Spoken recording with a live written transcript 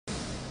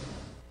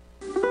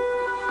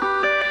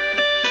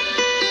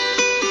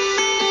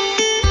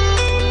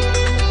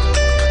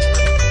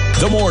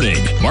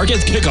morning Market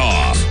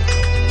Kickoff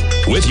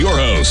with your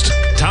host,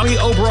 Tommy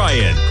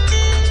O'Brien.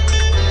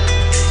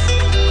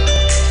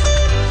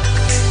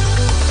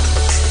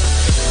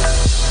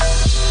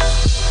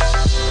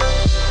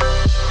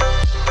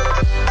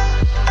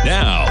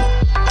 Now,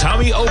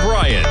 Tommy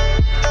O'Brien.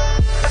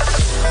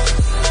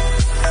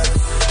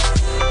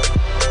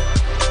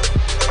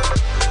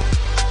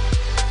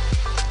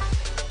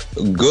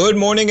 Good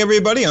morning,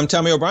 everybody. I'm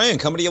Tommy O'Brien,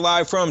 coming to you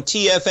live from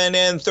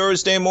TFNN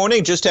Thursday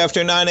morning, just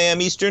after 9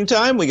 a.m. Eastern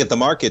Time. We get the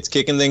markets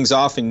kicking things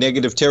off in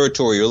negative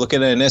territory. You're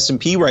looking at an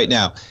S&P right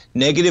now,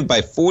 negative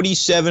by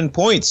 47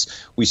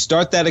 points. We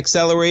start that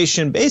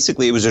acceleration.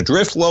 Basically, it was a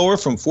drift lower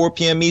from 4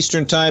 p.m.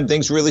 Eastern Time.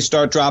 Things really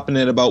start dropping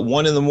at about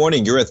 1 in the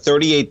morning. You're at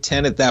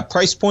 38.10 at that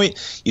price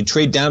point. You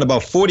trade down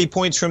about 40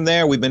 points from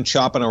there. We've been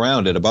chopping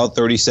around at about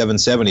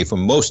 37.70 for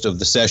most of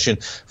the session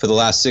for the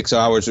last 6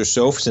 hours or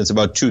so, since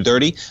about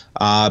 2:30.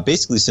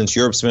 Basically, since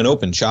Europe's been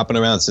open, chopping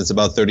around since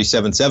about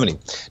 37.70.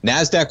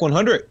 NASDAQ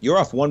 100, you're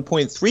off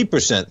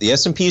 1.3%. The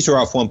S&Ps are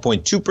off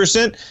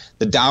 1.2%.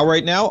 The Dow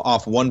right now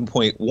off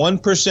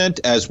 1.1%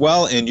 as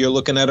well, and you're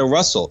looking at a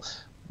Russell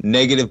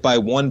negative by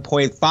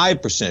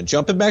 1.5%.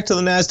 Jumping back to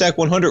the NASDAQ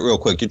 100 real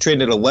quick, you're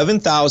trading at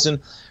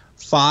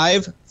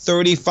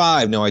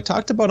 11,535. Now, I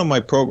talked about on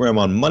my program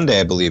on Monday,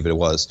 I believe it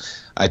was.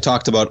 I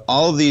talked about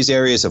all of these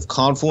areas of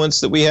confluence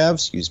that we have.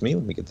 Excuse me,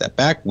 let me get that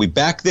back. We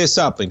back this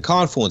up, and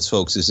confluence,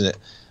 folks, is an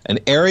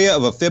area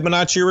of a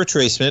Fibonacci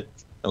retracement,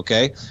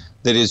 okay,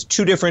 that is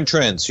two different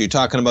trends. So you're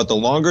talking about the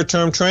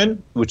longer-term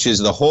trend, which is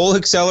the whole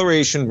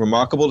acceleration,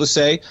 remarkable to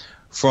say,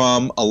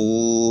 from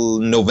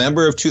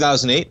November of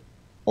 2008,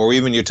 or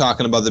even you're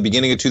talking about the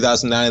beginning of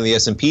 2009 in the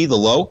S&P, the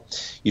low.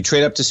 You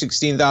trade up to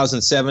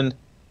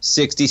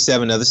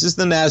 16,767. Now, this is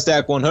the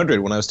NASDAQ 100.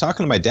 When I was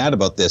talking to my dad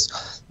about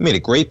this, he made a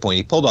great point.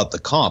 He pulled out the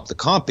comp. The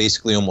comp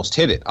basically almost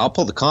hit it. I'll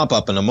pull the comp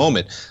up in a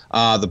moment.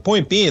 The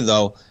point being,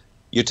 though,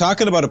 you're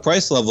talking about a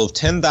price level of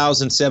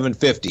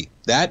 10,750.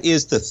 That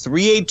is the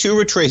 382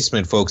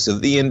 retracement, folks,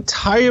 of the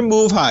entire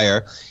move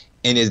higher.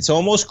 And it's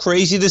almost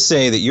crazy to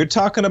say that you're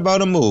talking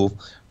about a move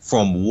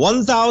from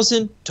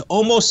 1,000 to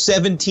almost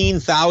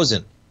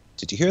 17,000.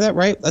 Did you hear that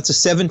right? That's a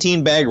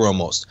 17 bagger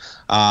almost.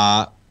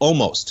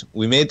 Almost.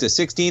 We made it to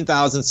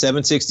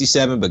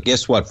 16,767, but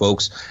guess what,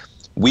 folks?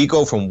 We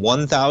go from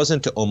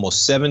 1,000 to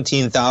almost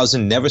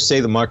 17,000. Never say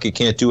the market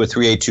can't do a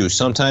 382.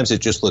 Sometimes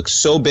it just looks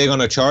so big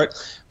on a chart,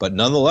 but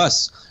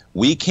nonetheless,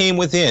 we came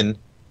within.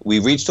 We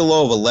reached a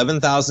low of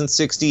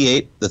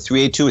 11,068. The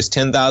 382 is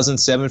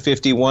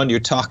 10,751.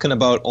 You're talking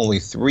about only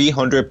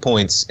 300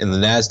 points in the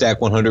NASDAQ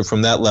 100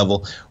 from that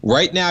level.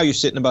 Right now, you're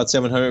sitting about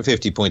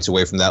 750 points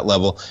away from that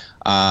level.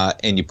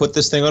 And you put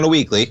this thing on a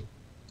weekly.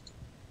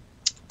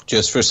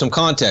 Just for some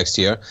context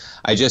here,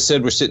 I just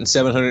said we're sitting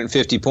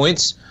 750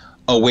 points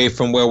away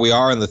from where we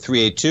are in the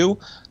 382.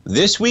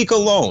 This week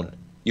alone,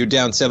 you're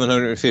down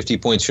 750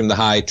 points from the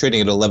high,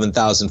 trading at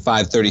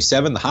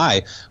 11,537. The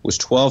high was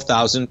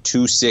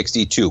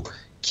 12,262.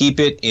 Keep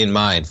it in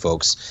mind,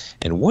 folks.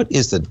 And what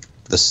is the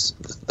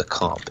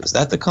comp? Is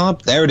that the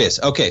comp? There it is.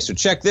 Okay, so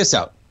check this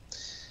out.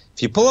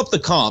 If you pull up the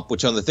comp,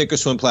 which on the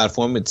Thinkorswim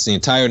platform, it's the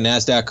entire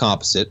NASDAQ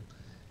composite,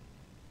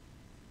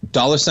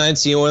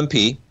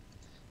 $COMP,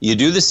 you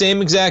do the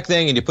same exact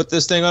thing and you put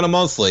this thing on a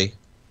monthly.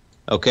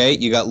 Okay,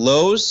 you got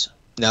lows.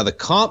 Now, the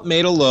comp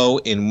made a low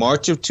in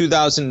March of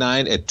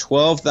 2009 at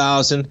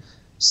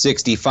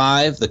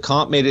 12,065. The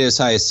comp made it as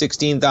high as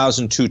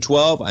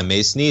 16,212. I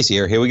may sneeze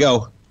here. Here we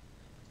go.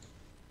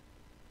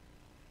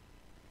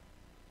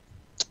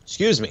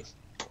 Excuse me.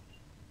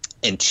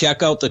 And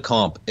check out the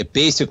comp. It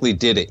basically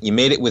did it. You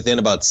made it within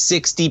about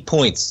 60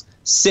 points.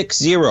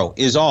 60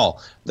 is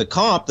all. The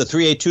comp, the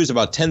 382 is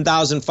about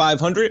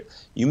 10,500.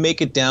 You make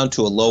it down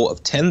to a low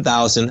of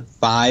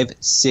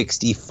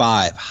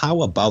 10,565.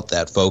 How about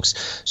that, folks?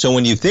 So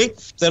when you think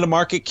that a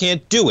market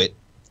can't do it,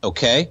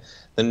 okay,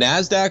 the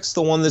NASDAQ's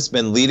the one that's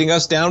been leading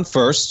us down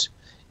first.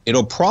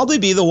 It'll probably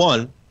be the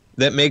one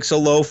that makes a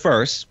low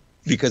first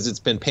because it's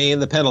been paying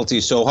the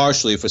penalty so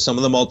harshly for some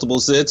of the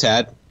multiples that it's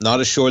had. Not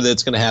as sure that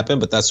it's going to happen,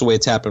 but that's the way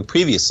it's happened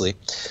previously.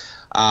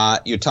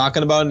 You're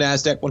talking about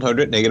NASDAQ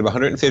 100, negative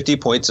 150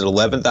 points at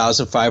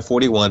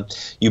 11,541.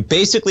 You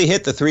basically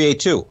hit the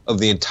 382 of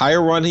the entire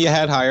run you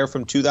had higher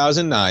from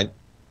 2009.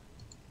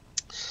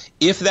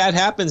 If that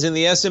happens in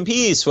the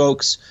S&Ps,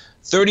 folks,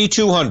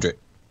 3,200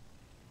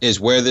 is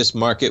where this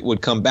market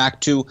would come back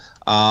to.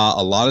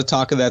 A lot of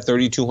talk of that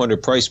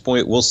 3,200 price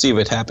point. We'll see if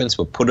it happens,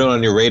 but put it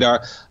on your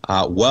radar.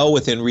 Well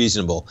within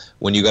reasonable.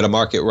 When you got a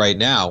market right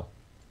now,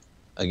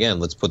 again,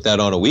 let's put that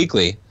on a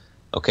weekly.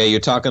 Okay, you're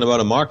talking about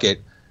a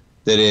market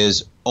that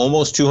is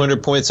almost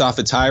 200 points off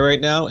its high right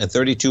now, and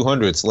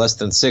 3,200, it's less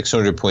than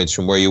 600 points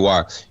from where you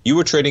are. You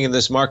were trading in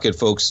this market,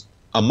 folks,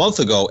 a month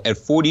ago at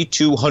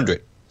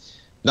 4,200.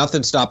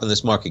 Nothing stopping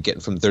this market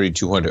getting from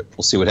 3,200.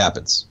 We'll see what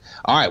happens.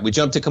 All right, we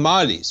jump to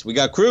commodities. We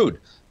got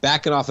crude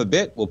backing off a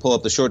bit. We'll pull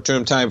up the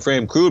short-term time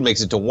frame. Crude makes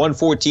it to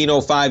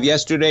 114.05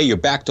 yesterday. You're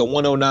back to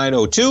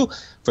 109.02.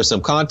 For some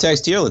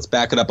context here, let's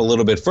back it up a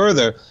little bit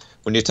further.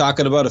 When you're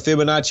talking about a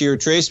Fibonacci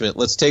retracement,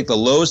 let's take the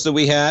lows that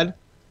we had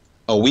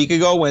A week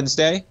ago,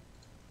 Wednesday,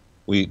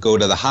 we go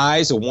to the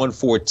highs of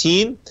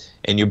 114,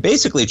 and you're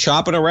basically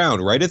chopping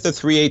around right at the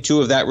 382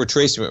 of that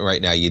retracement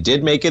right now. You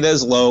did make it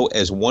as low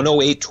as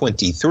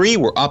 108.23.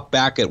 We're up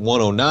back at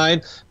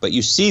 109, but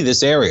you see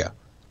this area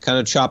kind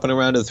of chopping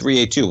around to the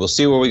 382. We'll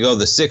see where we go.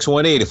 The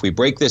 618, if we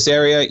break this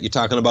area, you're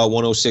talking about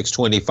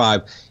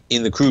 106.25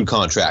 in the crude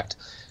contract.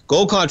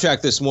 Gold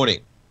contract this morning,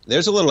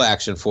 there's a little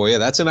action for you.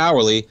 That's an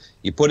hourly.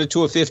 You put it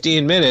to a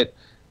 15-minute.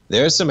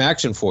 There's some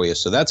action for you.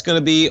 So that's going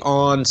to be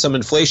on some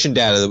inflation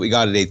data that we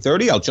got at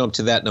 8:30. I'll jump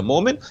to that in a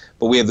moment.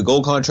 But we have the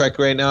gold contract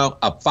right now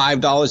up $5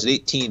 at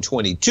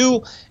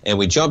 18.22. And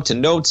we jump to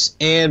notes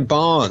and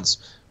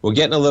bonds. We're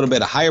getting a little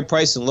bit of higher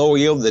price and lower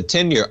yield. The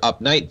 10-year up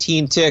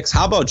 19 ticks.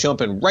 How about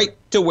jumping right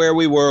to where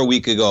we were a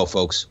week ago,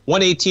 folks?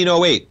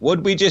 118.08. What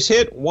did we just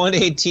hit?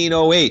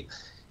 118.08.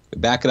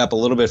 Back it up a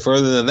little bit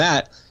further than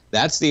that.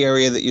 That's the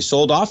area that you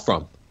sold off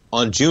from.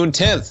 On June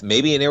 10th,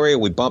 maybe an area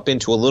we bump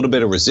into a little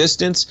bit of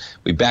resistance.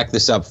 We back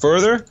this up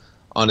further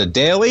on a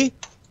daily.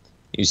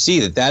 You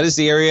see that is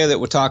the area that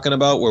we're talking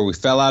about where we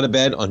fell out of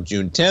bed on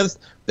June 10th.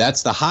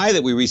 That's the high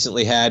that we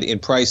recently had in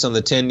price on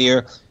the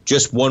 10-year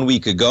just 1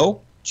 week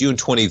ago. June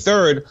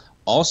 23rd,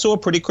 also a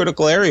pretty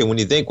critical area when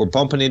you think we're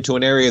bumping into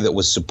an area that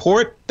was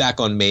support back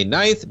on May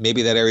 9th.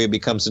 Maybe that area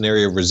becomes an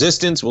area of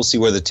resistance. We'll see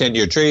where the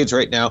 10-year trades.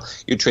 Right now,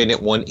 you're trading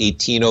at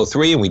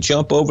 118.03, and we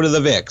jump over to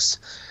the VIX.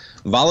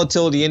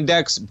 Volatility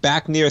index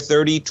back near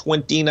 30,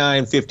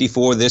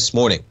 29.54 this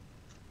morning.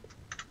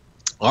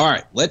 All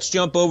right, let's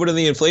jump over to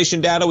the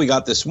inflation data we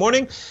got this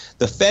morning.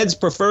 The Fed's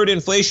preferred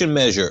inflation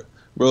measure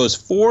rose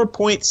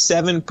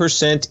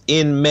 4.7%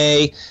 in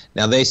May.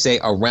 Now, they say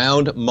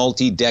around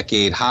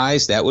multi-decade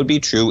highs. That would be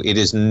true. It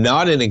is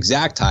not an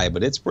exact high,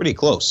 but it's pretty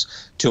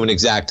close to an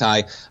exact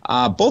high.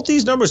 Both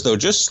these numbers, though,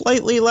 just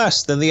slightly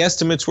less than the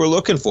estimates we're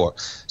looking for.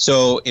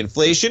 So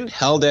inflation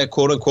held at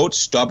quote-unquote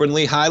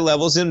stubbornly high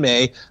levels in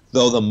May,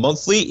 though the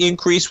monthly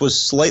increase was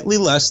slightly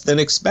less than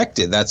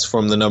expected. That's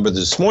from the number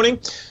this morning.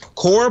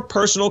 Core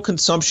personal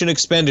consumption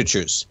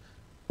expenditures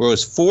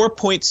rose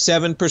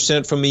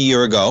 4.7% from a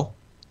year ago.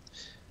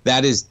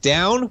 That is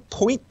down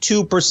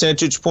 0.2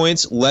 percentage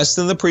points less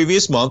than the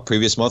previous month.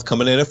 Previous month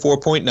coming in at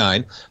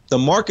 4.9. The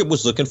market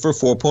was looking for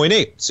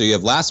 4.8. So you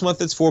have last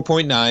month it's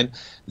 4.9.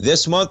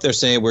 This month they're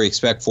saying we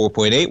expect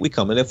 4.8. We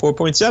come in at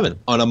 4.7.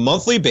 On a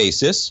monthly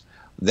basis,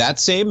 that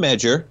same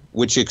measure,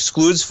 which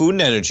excludes food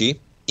and energy,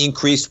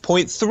 increased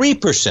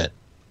 0.3%.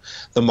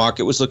 The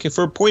market was looking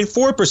for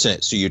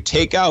 0.4%. So you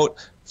take out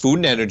food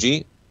and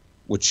energy,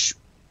 which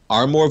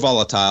are more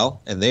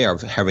volatile, and they are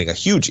having a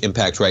huge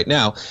impact right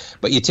now.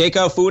 But you take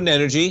out food and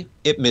energy,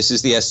 it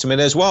misses the estimate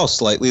as well,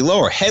 slightly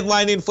lower.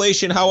 Headline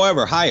inflation,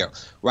 however, higher,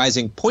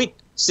 rising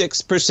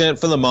 0.6%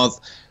 for the month.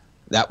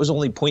 That was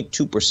only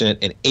 0.2%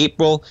 in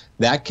April.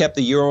 That kept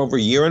the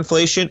year-over-year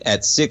inflation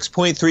at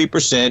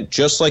 6.3%,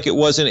 just like it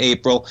was in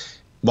April.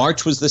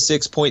 March was the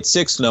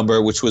 6.6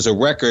 number, which was a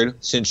record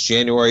since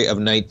January of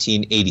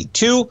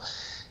 1982.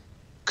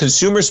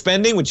 Consumer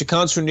spending, which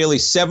accounts for nearly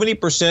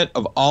 70%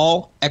 of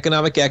all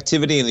economic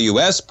activity in the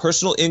U.S.,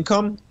 personal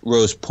income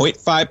rose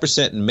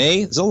 0.5% in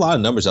May. There's a lot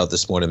of numbers out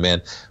this morning, man.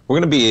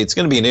 It's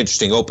going to be an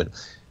interesting open.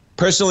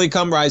 Personal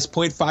income rise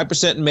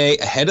 0.5% in May,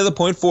 ahead of the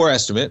 0.4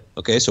 estimate.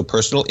 Okay, so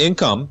personal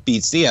income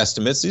beats the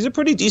estimates. These are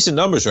pretty decent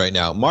numbers right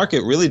now.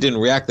 Market really didn't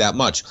react that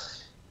much.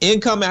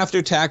 Income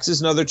after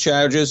taxes and other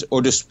charges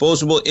or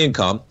disposable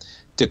income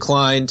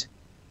declined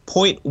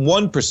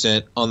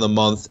 0.1% on the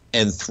month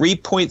and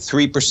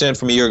 3.3%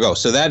 from a year ago.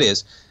 So that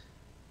is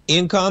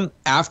income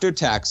after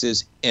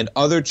taxes and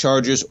other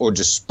charges or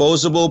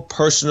disposable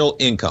personal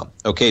income.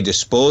 Okay,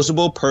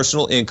 disposable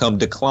personal income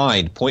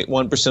declined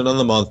 0.1% on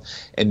the month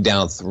and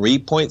down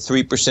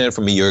 3.3%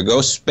 from a year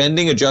ago.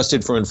 Spending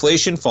adjusted for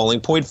inflation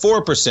falling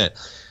 0.4%.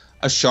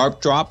 A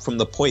sharp drop from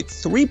the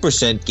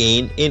 0.3%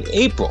 gain in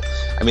April.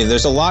 I mean,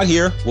 there's a lot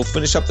here. We'll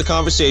finish up the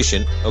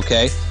conversation,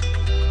 okay?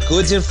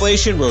 Goods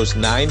inflation rose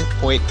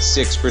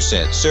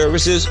 9.6%.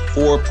 Services,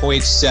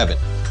 4.7%.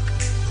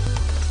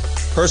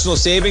 Personal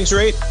savings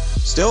rate,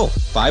 still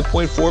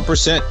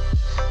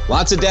 5.4%.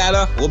 Lots of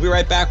data. We'll be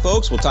right back,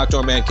 folks. We'll talk to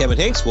our man, Kevin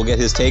Hincks. We'll get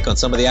his take on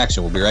some of the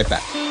action. We'll be right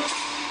back.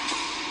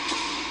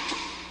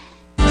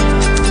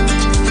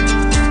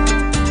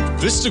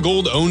 Vista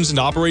Gold owns and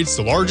operates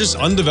the largest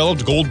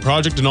undeveloped gold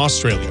project in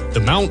Australia, the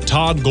Mount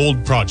Todd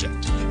Gold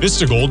Project.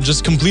 Vista Gold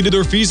just completed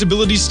their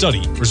feasibility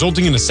study,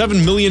 resulting in a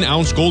 7 million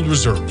ounce gold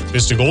reserve.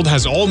 Vista Gold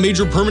has all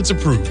major permits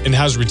approved and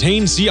has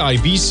retained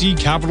CIBC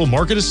capital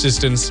market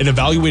assistance in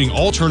evaluating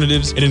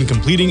alternatives and in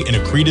completing an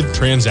accretive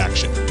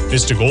transaction.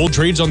 Vista Gold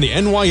trades on the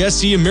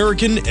NYSE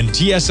American and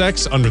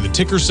TSX under the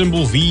ticker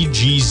symbol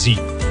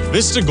VGZ.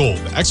 Vista Gold,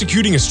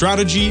 executing a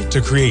strategy to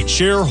create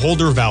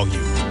shareholder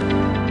value.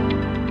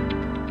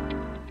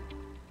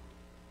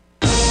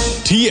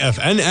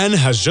 TFNN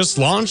has just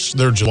launched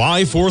their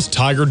July 4th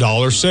Tiger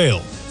Dollar sale.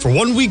 For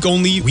 1 week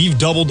only, we've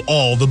doubled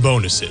all the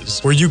bonuses,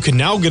 where you can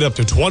now get up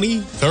to 20,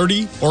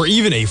 30, or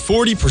even a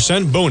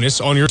 40% bonus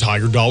on your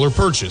Tiger Dollar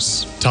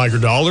purchase. Tiger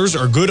Dollars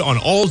are good on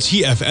all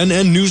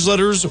TFNN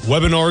newsletters,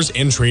 webinars,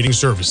 and trading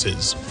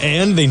services,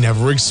 and they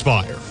never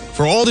expire.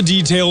 For all the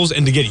details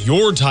and to get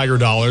your Tiger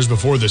Dollars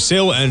before the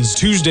sale ends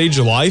Tuesday,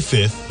 July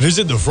 5th,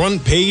 visit the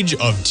front page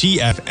of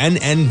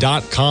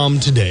TFNN.com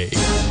today.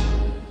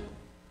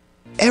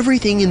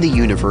 Everything in the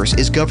universe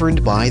is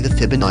governed by the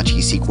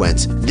Fibonacci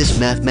sequence. This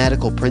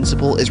mathematical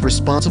principle is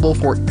responsible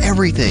for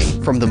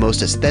everything from the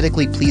most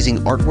aesthetically pleasing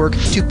artwork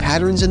to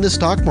patterns in the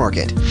stock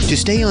market. To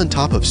stay on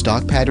top of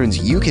stock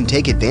patterns you can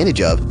take advantage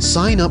of,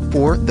 sign up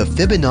for the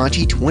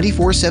Fibonacci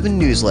 24/7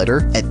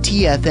 newsletter at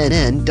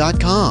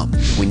TFNN.com.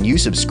 When you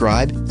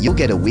subscribe, you'll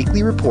get a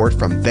weekly report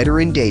from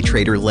veteran day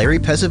trader Larry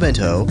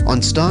Pesavento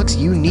on stocks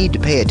you need to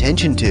pay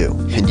attention to.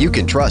 And you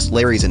can trust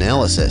Larry's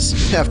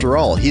analysis. After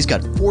all, he's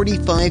got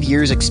 45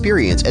 years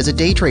experience as a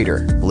day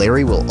trader.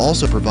 Larry will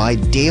also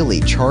provide daily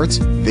charts,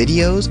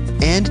 videos,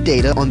 and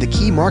data on the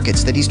key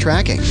markets that he's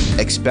tracking.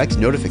 Expect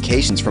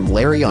notifications from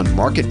Larry on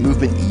market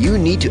movement you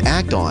need to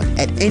act on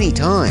at any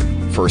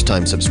time.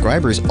 First-time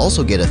subscribers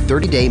also get a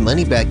 30-day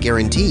money-back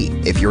guarantee.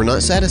 If you're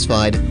not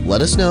satisfied,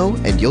 let us know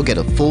and you'll get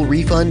a full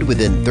refund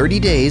within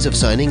 30 days of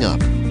signing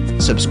up.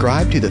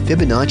 Subscribe to the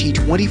Fibonacci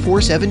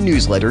 24/7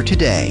 newsletter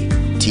today.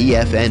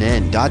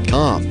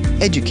 TFNN.com,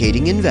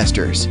 educating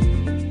investors.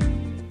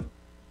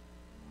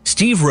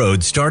 Steve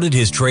Rhodes started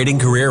his trading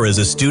career as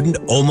a student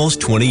almost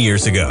 20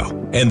 years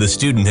ago, and the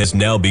student has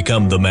now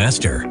become the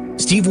master.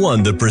 Steve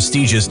won the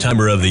prestigious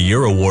Timer of the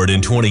Year award in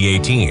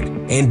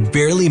 2018 and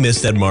barely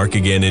missed that mark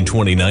again in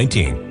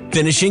 2019,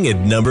 finishing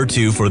at number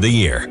 2 for the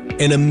year.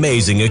 An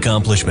amazing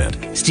accomplishment.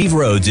 Steve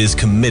Rhodes is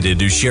committed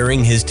to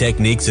sharing his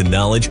techniques and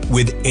knowledge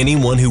with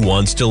anyone who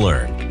wants to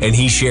learn, and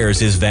he shares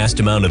his vast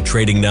amount of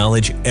trading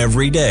knowledge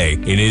every day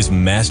in his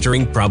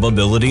Mastering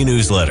Probability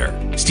newsletter.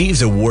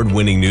 Steve's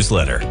award-winning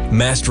newsletter,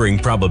 Mastering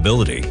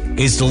Probability,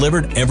 is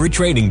delivered every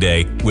trading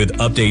day with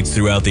updates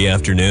throughout the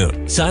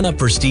afternoon. Sign up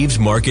for Steve's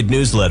market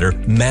newsletter,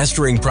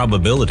 Mastering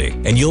Probability,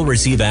 and you'll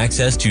receive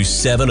access to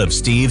 7 of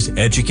Steve's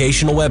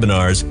educational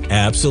webinars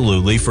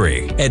absolutely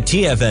free. At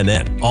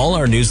TFNN, all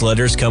our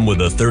newsletters come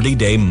with a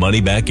 30-day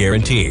money-back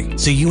guarantee,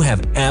 so you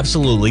have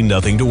absolutely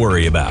nothing to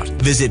worry about.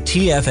 Visit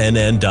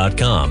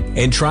TFNN.com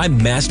and try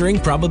Mastering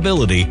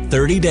Probability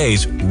 30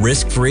 days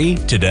risk-free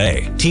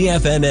today.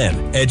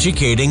 TFNN,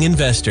 educating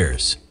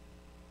investors.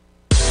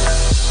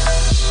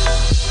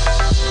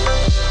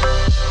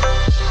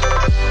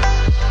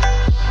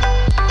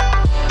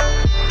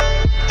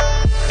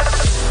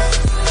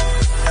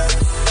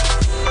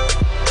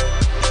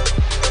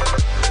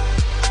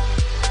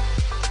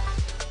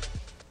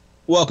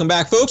 Welcome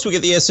back, folks. We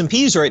get the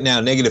S&Ps right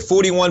now, negative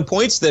 41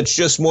 points. That's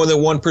just more than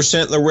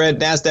 1% in the red.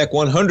 NASDAQ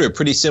 100,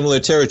 pretty similar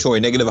territory,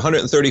 negative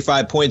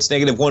 135 points,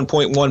 negative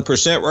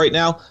 1.1% right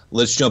now.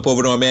 Let's jump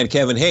over to our man,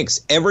 Kevin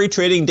Hincks. Every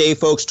trading day,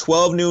 folks,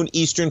 12 noon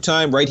Eastern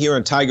time, right here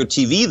on Tiger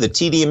TV, the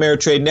TD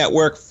Ameritrade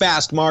Network,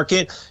 Fast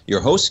Market.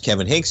 Your host,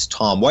 Kevin Hincks,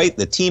 Tom White,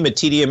 the team at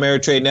TD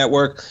Ameritrade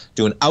Network,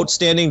 do an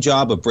outstanding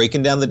job of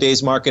breaking down the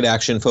day's market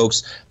action,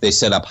 folks. They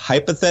set up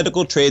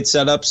hypothetical trade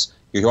setups.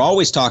 You're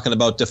always talking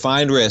about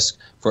defined risk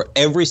for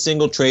every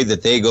single trade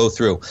that they go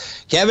through.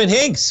 Kevin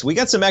Hincks, we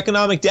got some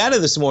economic data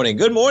this morning.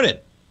 Good morning.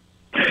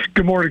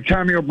 Good morning,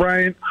 Tommy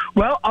O'Brien.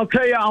 Well, I'll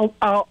tell you,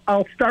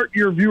 I'll start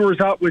your viewers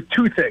out with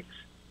 2 things.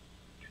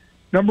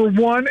 Number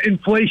 1,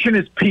 inflation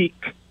is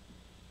peaked.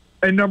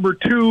 And number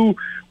 2,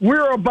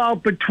 we're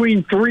about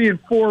between 3 and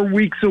 4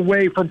 weeks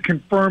away from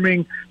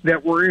confirming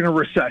that we're in a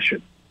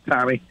recession,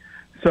 Tommy.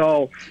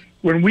 So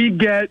when we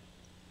get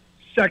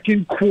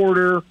second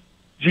quarter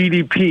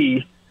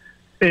GDP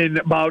in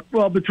about,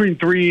 between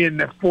 3 and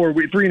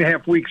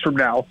 3.5 weeks from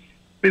now,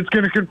 it's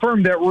going to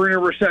confirm that we're in a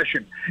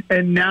recession.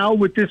 And now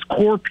with this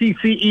core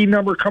PCE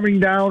number coming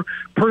down,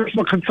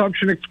 personal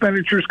consumption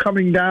expenditures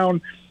coming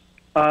down,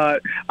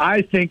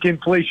 I think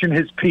inflation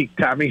has peaked,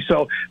 Tommy.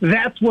 So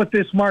that's what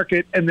this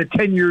market and the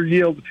 10-year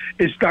yield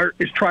is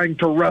trying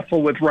to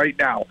wrestle with right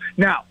now.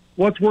 Now,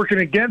 what's working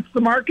against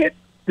the market?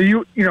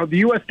 The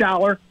U.S.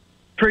 dollar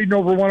trading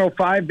over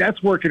 105.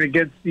 That's working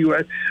against the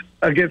U.S.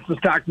 against the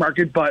stock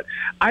market. But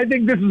I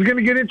think this is going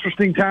to get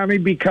interesting, Tommy,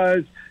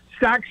 because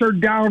stocks are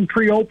down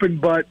pre-open,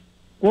 but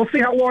we'll see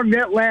how long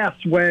that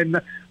lasts when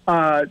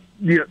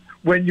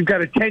you've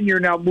got a 10-year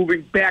now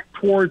moving back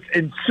towards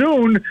and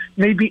soon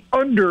maybe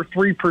under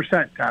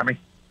 3%, Tommy.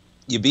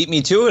 You beat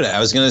me to it. I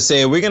was going to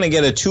say, we're going to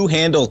get a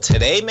 2-handle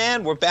today,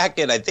 man. We're back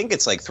at, I think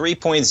it's like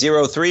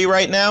 3.03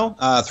 right now.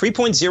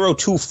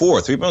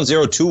 3.024,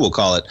 3.02 we'll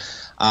call it.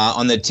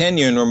 On the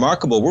 10-year, and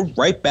remarkable, we're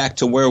right back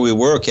to where we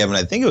were, Kevin.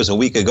 I think it was a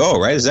week ago,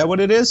 right? Is that what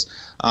it is?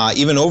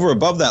 Even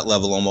above that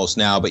level almost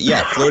now. But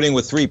yeah, flirting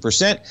with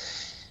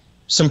 3%.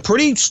 Some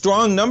pretty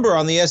strong number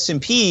on the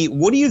S&P.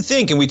 What do you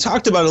think? And we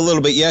talked about it a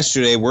little bit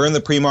yesterday. We're in the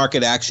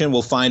pre-market action.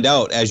 We'll find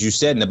out, as you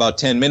said, in about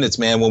 10 minutes,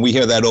 man, when we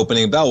hear that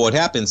opening bell, what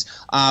happens.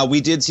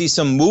 We did see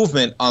some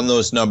movement on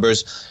those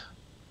numbers.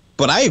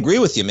 But I agree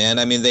with you, man.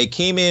 I mean, they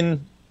came in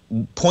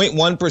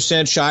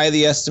 0.1% shy of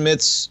the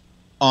estimates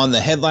on the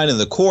headline of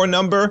the core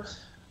number.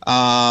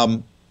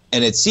 And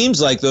it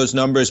seems like those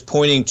numbers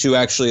pointing to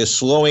actually a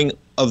slowing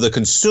of the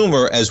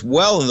consumer as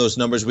well in those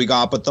numbers we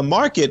got, but the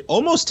market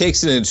almost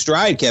takes it in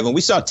stride, Kevin.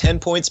 We saw 10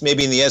 points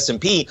maybe in the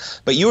S&P,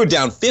 but you were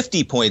down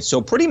 50 points,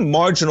 so pretty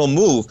marginal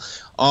move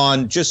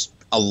on just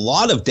a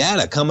lot of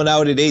data coming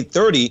out at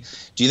 8:30.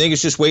 Do you think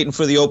it's just waiting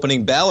for the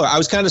opening bell? Or I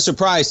was kind of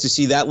surprised to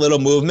see that little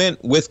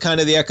movement with kind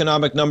of the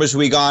economic numbers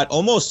we got,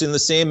 almost in the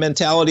same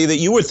mentality that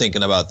you were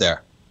thinking about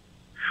there.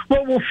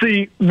 Well, we'll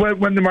see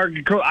when the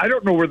market goes. I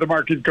don't know where the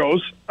market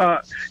goes.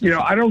 I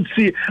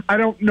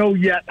don't know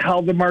yet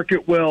how the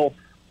market will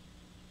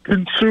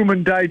consume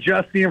and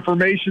digest the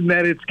information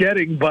that it's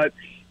getting, but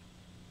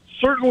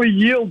certainly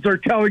yields are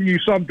telling you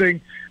something,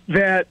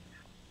 that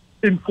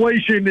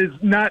inflation is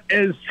not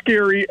as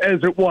scary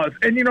as it was.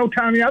 And,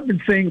 Tommy, I've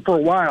been saying for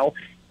a while,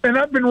 and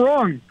I've been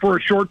wrong for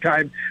a short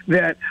time,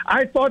 that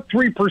I thought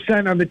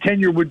 3% on the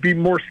 10-year would be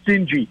more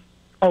stingy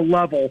a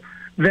level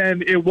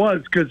than it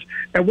was, because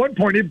at one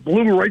point it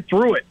blew right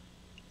through it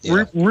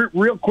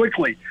real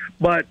quickly.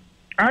 But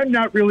I'm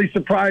not really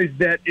surprised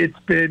that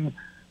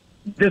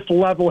this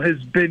level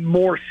has been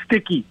more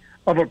sticky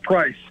of a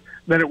price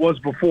than it was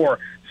before.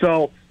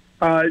 So,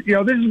 this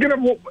is going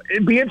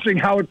to be interesting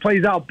how it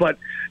plays out. But,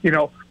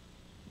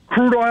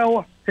 crude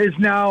oil is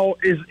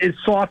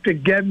soft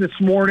again this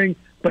morning,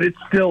 but it's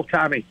still,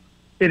 Tommy,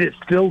 it is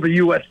still the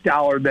U.S.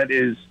 dollar that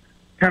is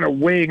kind of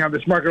weighing on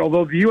this market,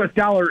 although the U.S.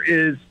 dollar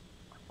is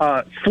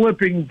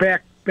slipping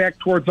back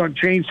towards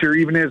unchanged here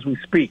even as we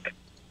speak.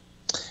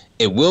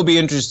 It will be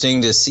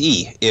interesting to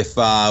see if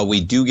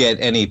we do get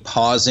any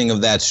pausing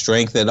of that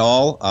strength at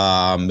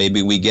all.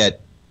 Maybe we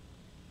get,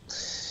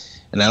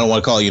 and I don't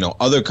want to call it,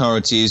 other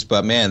currencies,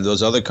 but man,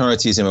 those other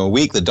currencies in a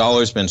week, the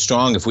dollar's been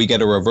strong. If we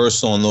get a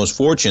reversal in those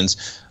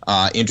fortunes,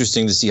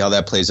 interesting to see how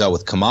that plays out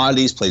with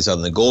commodities, plays out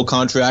in the gold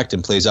contract,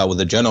 and plays out with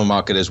the general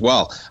market as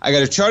well. I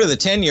got a chart of the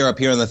 10-year up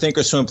here on the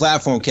Thinkorswim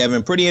platform,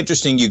 Kevin. Pretty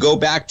interesting. You go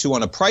back to,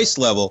 on a price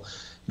level,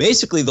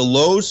 basically the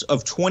lows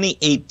of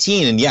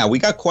 2018. And yeah, we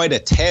got quite a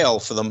tail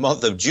for the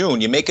month of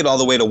June. You make it all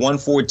the way to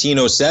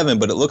 114.07,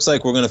 but it looks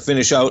like we're going to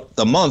finish out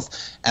the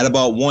month at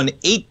about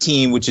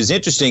 118, which is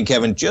interesting,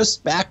 Kevin,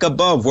 just back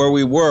above where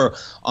we were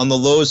on the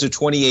lows of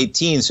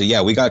 2018. So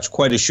yeah, we got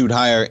quite a shoot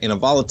higher in a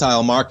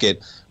volatile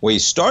market where you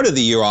started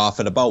the year off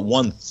at about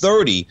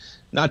 130.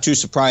 Not too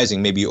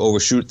surprising. Maybe you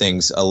overshoot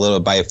things a little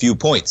by a few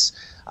points.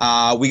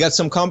 We got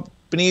some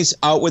companies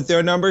out with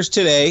their numbers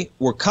today.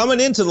 We're coming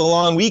into the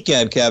long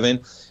weekend, Kevin.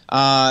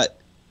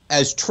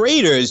 As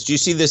traders, do you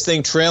see this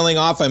thing trailing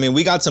off? I mean,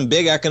 we got some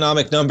big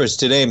economic numbers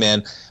today,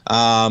 man.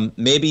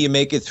 Maybe you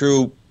make it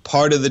through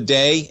part of the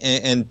day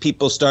and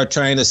people start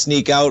trying to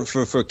sneak out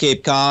for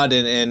Cape Cod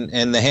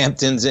and the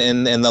Hamptons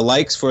and the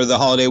likes for the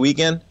holiday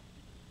weekend?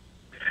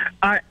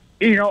 I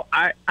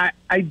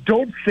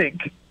don't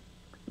think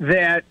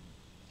that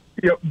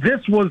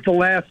this was the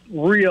last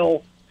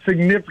real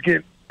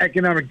significant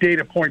economic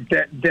data point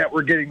that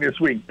we're getting this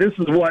week. This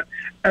is what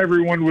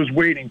everyone was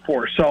waiting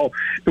for. So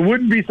it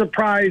wouldn't be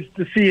surprised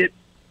to see it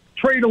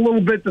trade a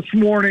little bit this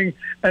morning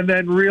and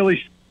then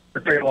really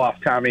trail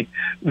off, Tommy.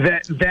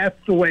 That's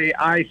the way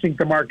I think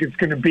the market's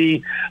going to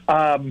be.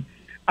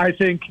 I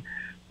think,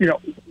 this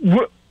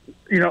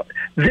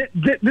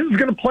is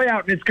going to play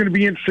out and it's going to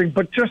be interesting,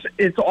 but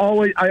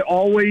I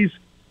always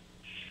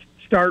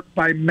start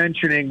by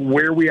mentioning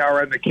where we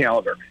are on the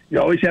calendar. You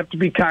always have to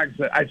be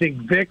cognizant. I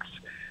think VIX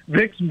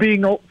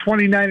being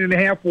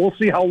 29.5, we'll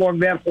see how long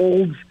that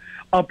holds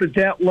up at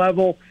that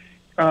level.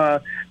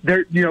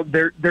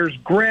 There's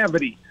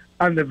gravity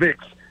on the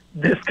VIX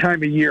this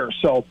time of year.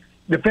 So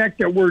the fact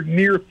that we're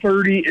near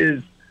 30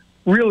 is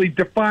really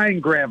defying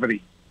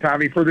gravity,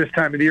 Tommy, for this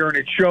time of the year, and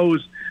it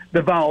shows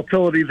the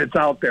volatility that's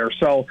out there.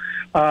 So,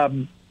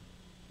 I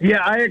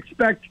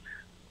expect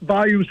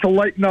volumes to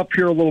lighten up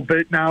here a little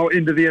bit now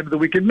into the end of the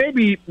week, and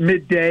maybe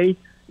midday,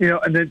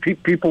 and then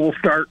people will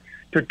start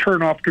to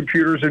turn off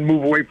computers and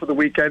move away for the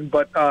weekend.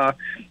 But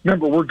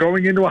remember, we're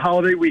going into a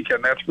holiday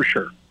weekend, that's for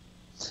sure.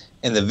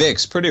 And the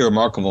VIX, pretty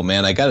remarkable,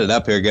 man. I got it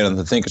up here again on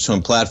the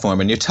Thinkorswim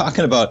platform, and you're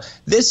talking about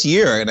this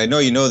year, and I know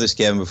you know this,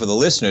 Kevin, but for the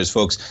listeners,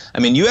 folks,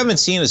 I mean, you haven't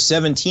seen a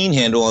 17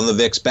 handle on the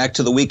VIX back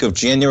to the week of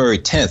January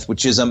 10th,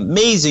 which is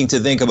amazing to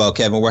think about,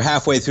 Kevin. We're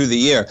halfway through the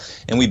year,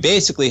 and we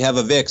basically have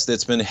a VIX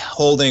that's been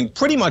holding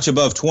pretty much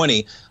above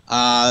 20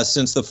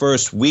 since the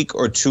first week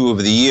or two of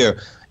the year.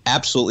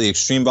 Absolutely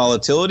extreme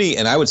volatility,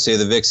 and I would say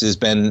the VIX has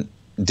been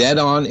dead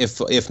on,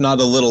 if not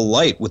a little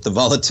light, with the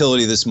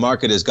volatility this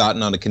market has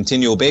gotten on a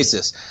continual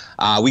basis.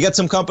 We got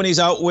some companies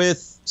out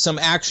with some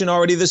action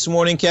already this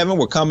morning, Kevin.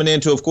 We're coming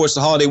into, of course,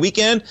 the holiday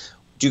weekend.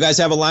 Do you guys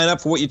have a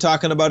lineup for what you're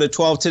talking about at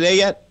 12 today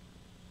yet?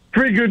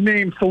 3 good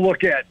names to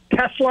look at: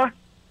 Tesla,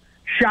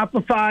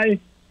 Shopify,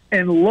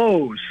 and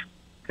Lowe's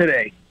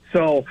today.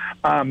 So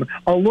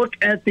a look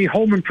at the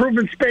home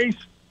improvement space,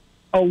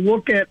 a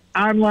look at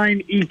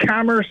online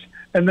e-commerce,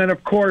 and then,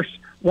 of course,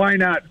 why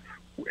not?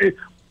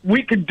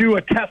 We could do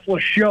a Tesla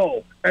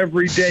show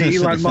every day.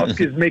 Elon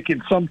Musk is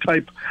making some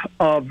type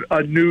of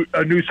a new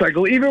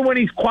cycle, even when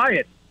he's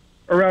quiet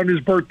around his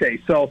birthday.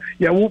 So,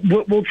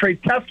 we'll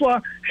trade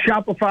Tesla,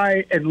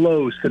 Shopify, and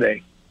Lowe's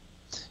today.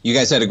 You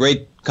guys had a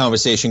great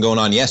conversation going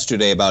on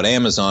yesterday about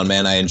Amazon,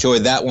 man. I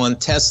enjoyed that one.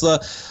 Tesla,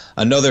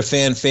 another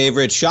fan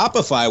favorite.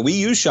 Shopify, we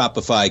use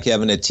Shopify,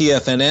 Kevin, at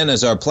TFNN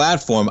as our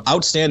platform,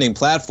 outstanding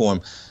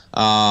platform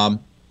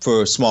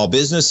for small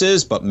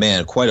businesses. But,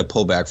 man, quite a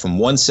pullback from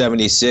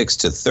 $176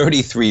 to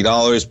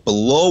 $33,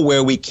 below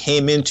where we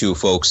came into,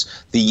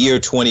 folks, the year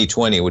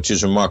 2020, which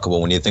is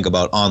remarkable when you think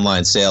about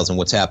online sales and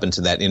what's happened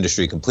to that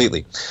industry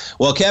completely.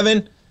 Well,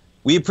 Kevin,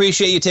 we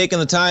appreciate you taking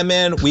the time,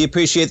 man. We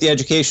appreciate the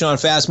education on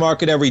Fast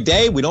Market every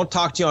day. We don't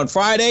talk to you on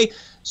Friday,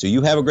 so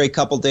you have a great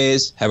couple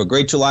days. Have a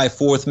great July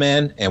 4th,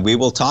 man, and we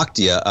will talk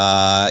to you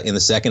in the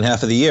second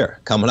half of the year,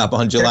 coming up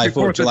on July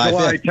 4th, July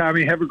 5th.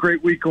 Tommy, have a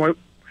great week.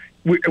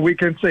 We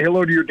can say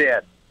hello to your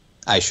dad.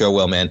 I sure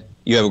will, man.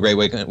 You have a great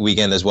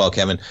weekend as well,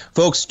 Kevin.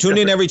 Folks, tune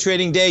in every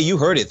trading day. You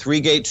heard it.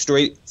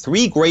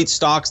 Three great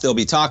stocks they'll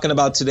be talking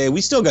about today.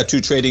 We still got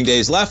 2 trading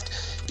days left,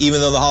 even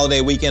though the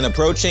holiday weekend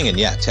approaching. And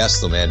yeah,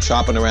 Tesla, man,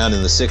 shopping around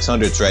in the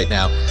 600s right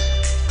now.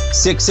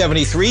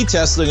 673.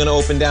 Tesla going to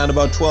open down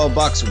about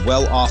 $12,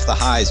 well off the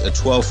highs at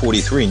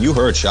 1243. And you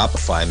heard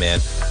Shopify, man.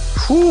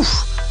 Whew.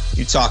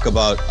 You talk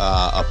about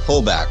a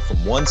pullback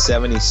from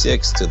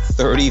 176 to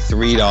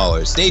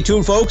 $33. Stay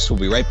tuned, folks. We'll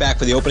be right back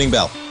for the opening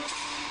bell.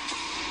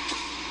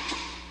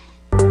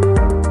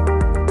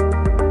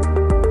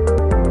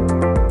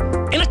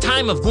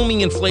 Of booming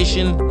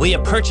inflation, where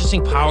your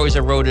purchasing power is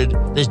eroded,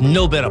 there's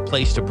no better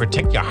place to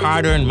protect your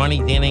hard-earned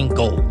money than in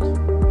gold.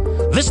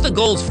 Vista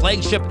Gold's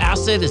flagship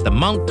asset is the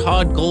Mount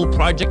Todd Gold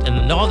Project in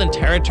the Northern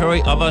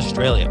Territory of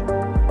Australia.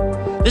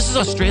 This is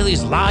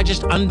Australia's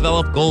largest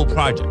undeveloped gold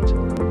project.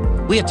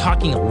 We are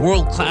talking a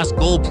world-class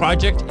gold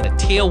project in a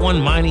Tier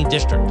 1 mining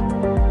district.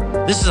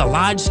 This is a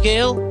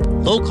large-scale,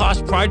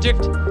 low-cost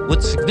project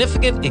with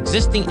significant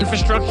existing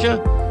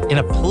infrastructure in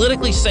a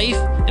politically safe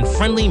and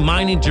friendly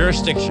mining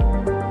jurisdiction.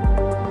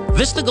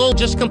 Vista Gold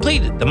just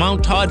completed the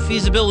Mount Todd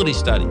feasibility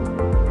study,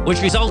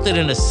 which resulted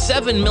in a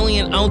 7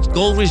 million ounce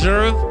gold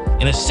reserve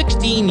and a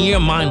 16-year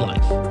mine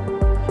life.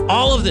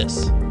 All of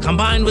this,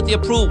 combined with the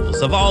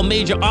approvals of all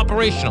major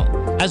operational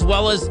as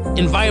well as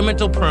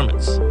environmental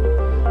permits.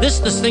 This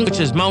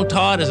distinguishes Mount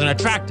Todd as an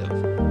attractive,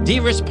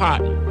 de-risk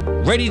partner,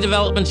 ready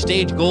development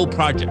stage gold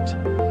project.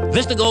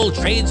 Vista Gold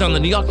trades on the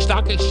New York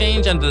Stock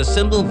Exchange under the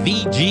symbol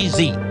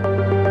VGZ.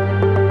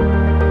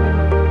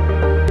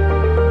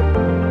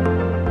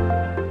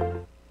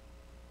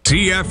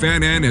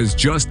 TFNN has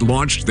just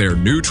launched their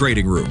new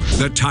trading room,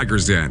 the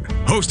Tiger's Den.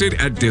 Hosted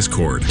at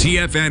Discord,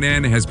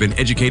 TFNN has been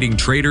educating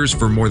traders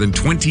for more than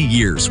 20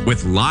 years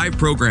with live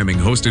programming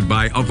hosted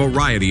by a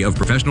variety of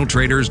professional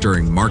traders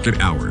during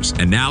market hours.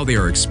 And now they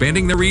are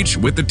expanding their reach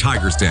with the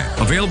Tiger's Den,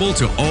 available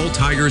to all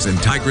tigers and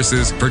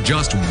tigresses for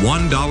just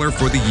 $1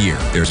 for the year.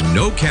 There's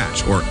no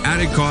catch or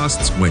added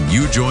costs when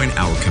you join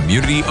our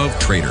community of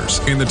traders.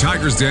 In the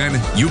Tiger's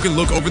Den, you can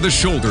look over the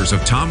shoulders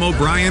of Tom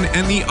O'Brien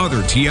and the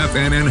other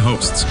TFNN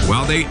hosts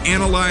while they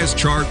analyze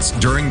charts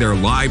during their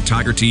live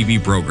Tiger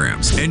TV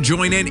programs, and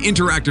join an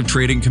interactive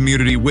trading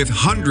community with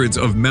hundreds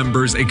of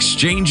members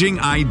exchanging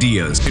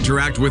ideas.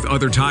 Interact with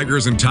other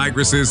tigers and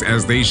tigresses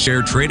as they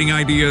share trading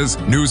ideas,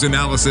 news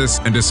analysis,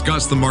 and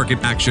discuss the market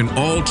action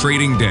all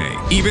trading day,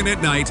 even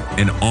at night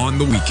and on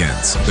the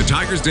weekends. The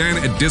Tiger's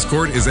Den at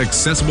Discord is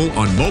accessible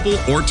on mobile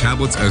or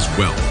tablets as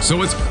well,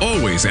 so it's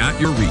always at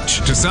your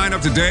reach. To sign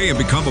up today and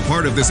become a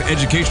part of this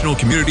educational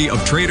community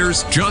of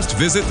traders, just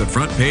visit the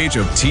front page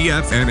of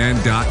TFNN.com.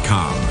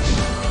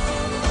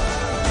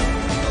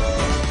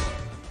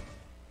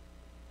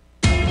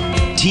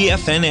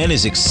 TFNN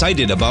is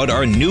excited about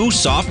our new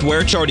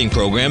software charting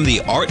program,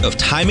 The Art of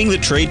Timing the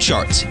Trade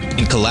Charts.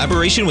 In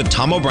collaboration with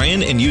Tom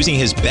O'Brien and using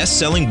his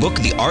best-selling book,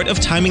 The Art of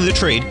Timing the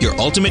Trade, Your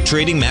Ultimate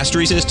Trading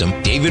Mastery System,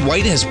 David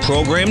White has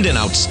programmed an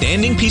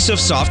outstanding piece of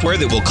software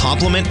that will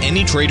complement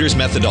any trader's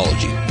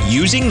methodology.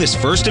 Using this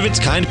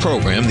first-of-its-kind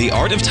program, The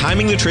Art of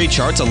Timing the Trade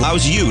Charts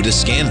allows you to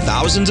scan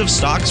thousands of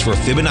stocks for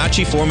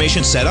Fibonacci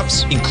formation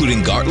setups,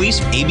 including Gartley's,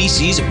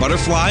 ABC's,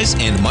 butterflies,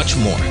 and much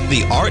more.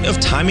 The Art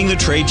of Timing the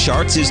Trade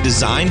Charts is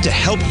designed to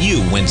help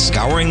you when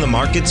scouring the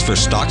markets for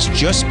stocks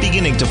just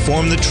beginning to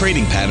form the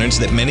trading patterns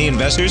that many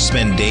investors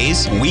spend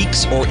days,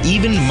 weeks, or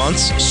even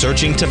months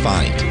searching to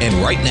find. And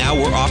right now,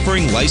 we're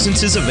offering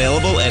licenses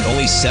available at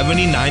only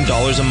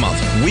 $79 a month.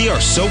 We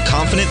are so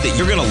confident that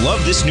you're going to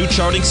love this new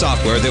charting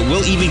software that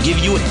will even give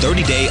you a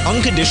 30-day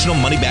unconditional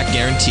money-back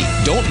guarantee.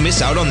 Don't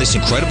miss out on this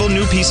incredible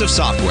new piece of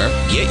software.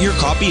 Get your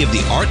copy of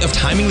The Art of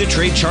Timing the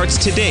Trade Charts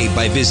today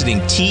by visiting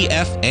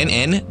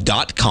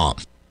TFNN.com.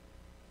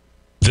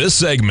 This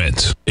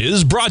segment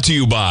is brought to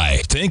you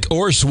by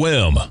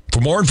Thinkorswim.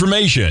 For more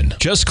information,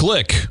 just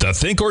click the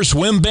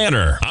Thinkorswim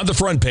banner on the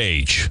front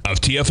page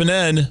of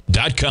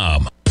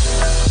TFNN.com.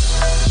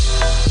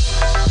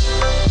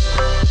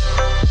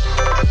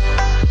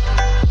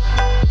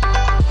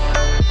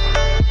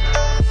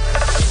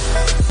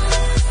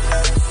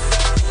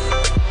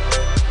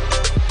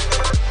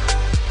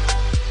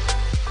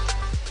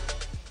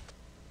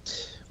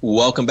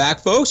 Welcome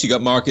back, folks. You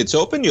got markets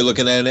open. You're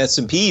looking at an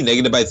S&P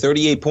negative by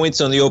 38 points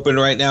on the open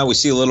right now. We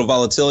see a little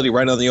volatility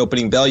right on the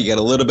opening bell. You got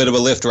a little bit of a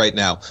lift right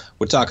now.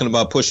 We're talking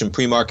about pushing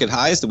pre-market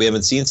highs that we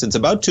haven't seen since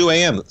about 2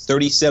 a.m.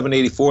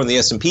 37.84 in the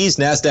S&Ps.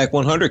 NASDAQ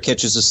 100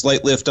 catches a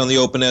slight lift on the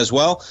open as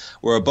well.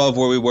 We're above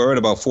where we were at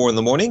about 4 in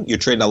the morning. You're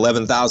trading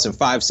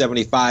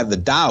 11,575. The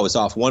Dow is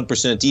off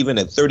 1% even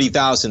at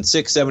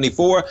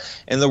 30,674.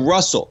 And the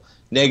Russell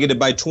negative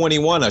by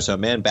 21. As our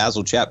man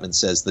Basil Chapman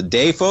says, the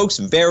day, folks,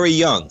 very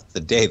young. The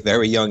day,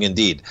 very young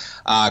indeed.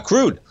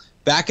 Crude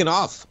backing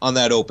off on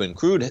that open.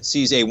 Crude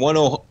sees a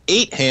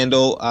 108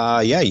 handle.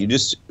 You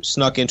just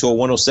snuck into a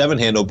 107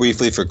 handle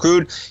briefly for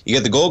crude. You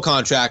get the gold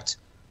contract,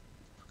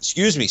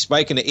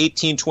 spiking to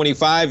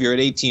 1825. You're at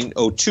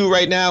 1802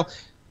 right now.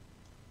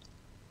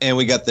 And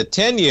we got the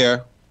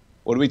 10-year.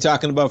 What are we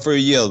talking about for a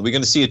yield? We're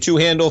going to see a 2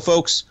 handle,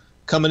 folks.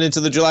 Coming into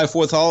the July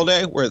 4th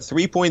holiday, we're at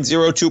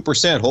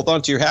 3.02%. Hold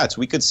on to your hats.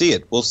 We could see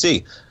it. We'll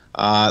see.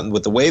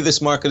 With the way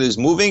this market is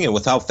moving and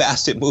with how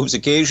fast it moves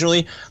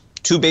occasionally,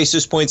 2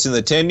 basis points in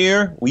the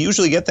 10-year, we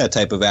usually get that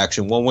type of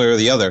action one way or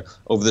the other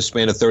over the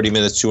span of 30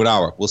 minutes to an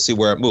hour. We'll see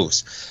where it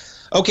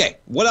moves. Okay,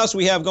 what else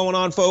we have going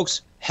on,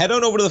 folks? Head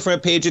on over to the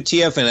front page of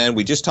TFNN.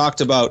 We just talked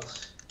about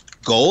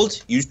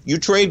gold. You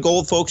trade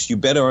gold, folks. You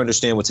better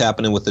understand what's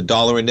happening with the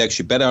dollar index.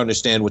 You better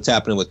understand what's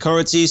happening with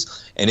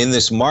currencies. And in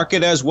this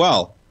market as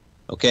well,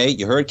 okay,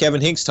 you heard Kevin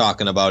Hincks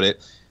talking about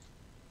it.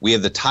 We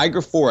have the Tiger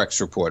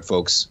Forex report,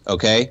 folks,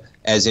 okay?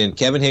 As in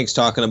Kevin Hincks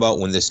talking about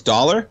when this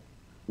dollar,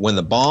 when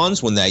the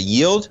bonds, when that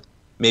yield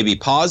maybe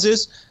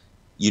pauses,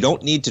 you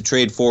don't need to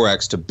trade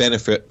Forex to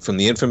benefit from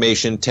the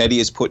information Teddy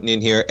is putting in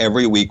here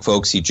every week,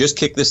 folks. He just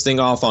kicked this thing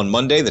off on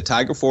Monday, the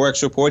Tiger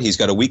Forex report. He's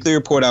got a weekly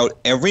report out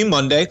every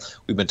Monday.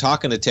 We've been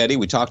talking to Teddy.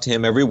 We talk to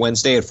him every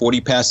Wednesday at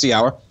 40 past the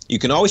hour. You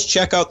can always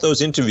check out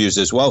those interviews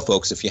as well,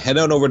 folks. If you head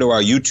on over to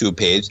our YouTube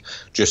page,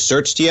 just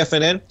search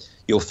TFNN.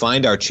 You'll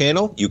find our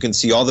channel. You can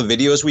see all the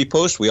videos we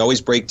post. We always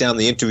break down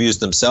the interviews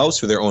themselves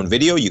for their own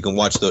video. You can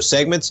watch those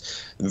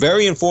segments.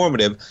 Very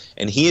informative.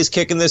 And he is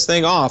kicking this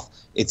thing off.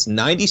 It's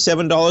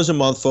 $97 a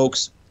month,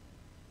 folks.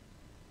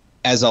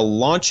 As a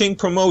launching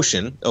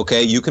promotion,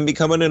 okay, you can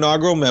become an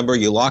inaugural member.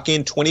 You lock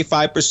in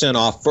 25%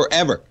 off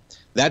forever.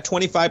 That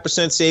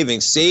 25%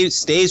 savings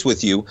stays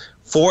with you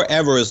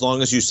forever as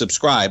long as you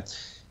subscribe.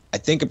 I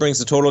think it brings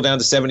the total down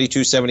to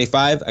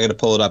 $72.75. I got to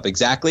pull it up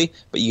exactly,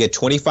 but you get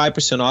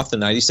 25% off the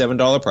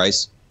 $97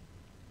 price.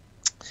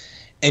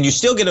 And you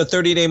still get a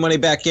 30-day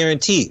money-back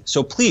guarantee.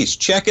 So please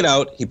check it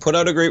out. He put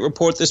out a great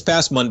report this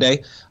past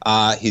Monday.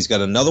 He's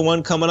got another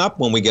one coming up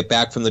when we get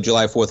back from the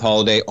July 4th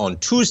holiday on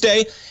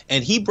Tuesday.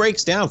 And he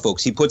breaks down,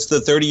 folks. He puts the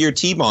 30-year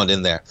T-bond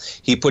in there.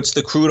 He puts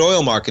the crude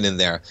oil market in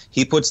there.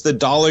 He puts the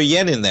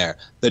dollar-yen in there,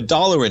 the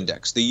dollar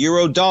index, the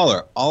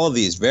euro-dollar. All of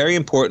these very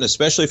important,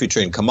 especially if you're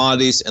trading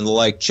commodities and the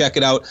like. Check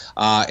it out.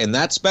 And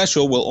that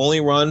special will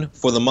only run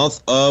for the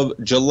month of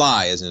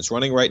July, as in it's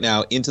running right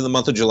now into the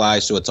month of July.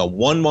 So it's a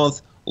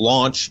 1-month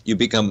launch. You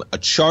become a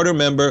charter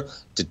member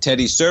to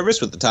Teddy's service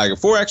with the Tiger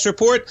Forex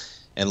report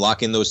and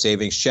lock in those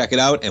savings. Check it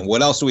out. And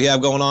what else do we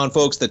have going on,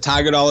 folks? The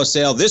Tiger Dollar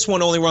sale. This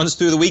one only runs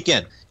through the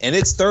weekend, and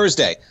it's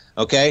Thursday,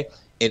 okay?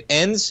 It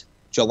ends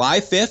July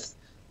 5th.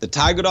 The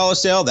Tiger Dollar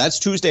sale, that's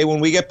Tuesday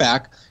when we get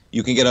back.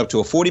 You can get up to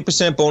a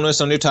 40%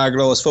 bonus on your Tiger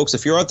Dollars. Folks,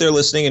 if you're out there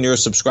listening and you're a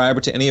subscriber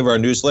to any of our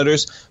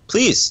newsletters,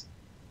 please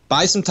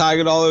buy some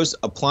Tiger Dollars,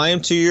 apply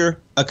them to your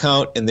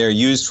account, and they're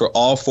used for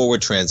all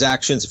forward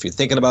transactions. If you're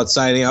thinking about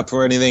signing up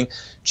for anything,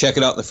 check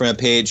it out on the front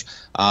page.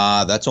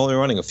 That's only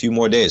running a few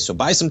more days. So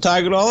buy some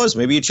Tiger Dollars.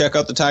 Maybe you check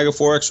out the Tiger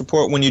Forex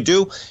report. When you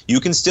do, you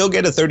can still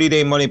get a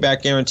 30-day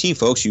money-back guarantee,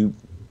 folks. You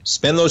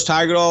spend those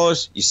Tiger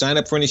Dollars, you sign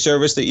up for any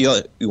service that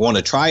you want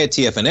to try at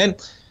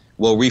TFNN,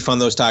 we'll refund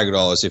those Tiger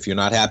Dollars if you're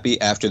not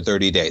happy after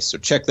 30 days. So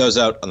check those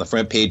out on the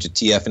front page of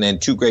TFNN.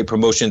 2 great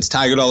promotions.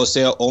 Tiger Dollar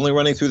sale only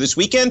running through this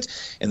weekend,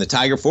 and the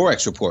Tiger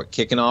Forex report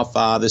kicking off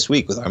this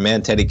week with our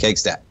man Teddy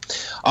Kegstad.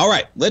 All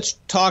right, let's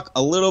talk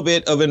a little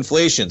bit of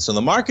inflation. So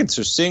the markets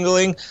are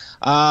signaling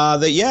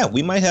that,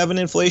 we might have an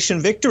inflation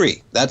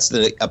victory. That's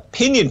the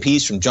opinion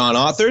piece from John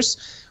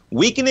Authors.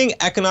 Weakening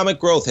economic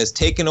growth has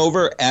taken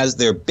over as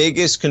their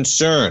biggest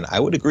concern. I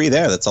would agree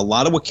there. That's a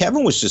lot of what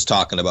Kevin was just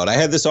talking about. I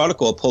had this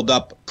article pulled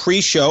up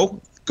pre-show,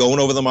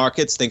 going over the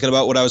markets, thinking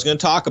about what I was going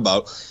to talk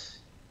about.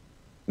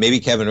 Maybe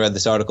Kevin read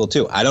this article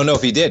too. I don't know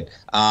if he did.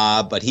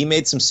 But he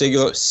made some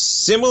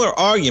similar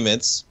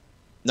arguments.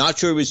 Not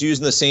sure he was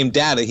using the same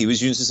data. He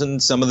was using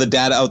some of the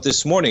data out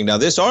this morning. Now,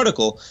 this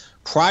article,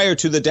 prior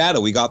to the data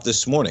we got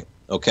this morning,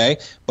 okay?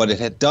 But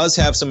it does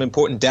have some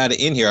important data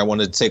in here I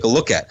wanted to take a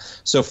look at.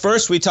 So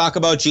first we talk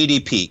about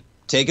GDP.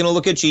 Taking a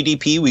look at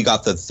GDP, we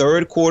got the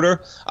third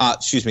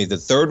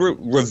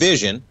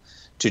revision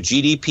to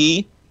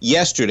GDP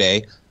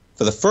yesterday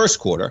for the first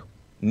quarter,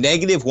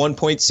 negative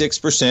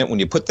 1.6%. When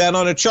you put that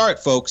on a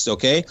chart, folks,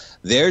 okay,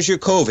 there's your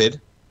COVID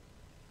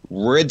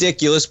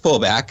ridiculous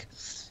pullback.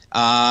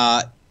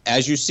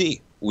 As you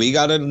see, we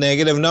got a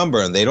negative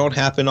number, and they don't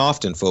happen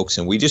often, folks,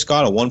 and we just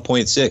got a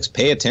 1.6.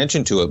 Pay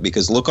attention to it,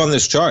 because look on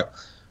this chart,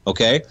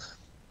 okay?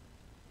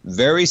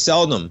 Very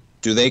seldom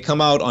do they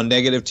come out on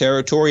negative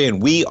territory?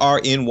 And we are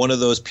in one of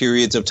those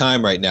periods of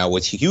time right now.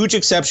 With huge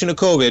exception of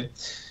COVID,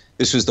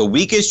 this was the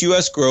weakest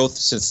U.S. growth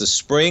since the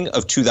spring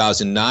of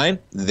 2009.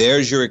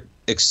 There's your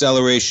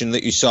acceleration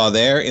that you saw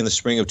there in the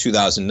spring of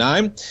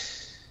 2009.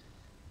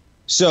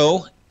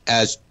 So,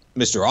 as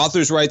Mr.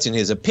 Authors writes in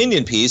his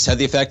opinion piece, had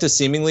the effect of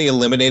seemingly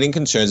eliminating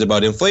concerns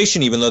about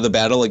inflation, even though the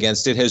battle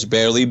against it has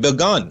barely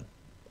begun.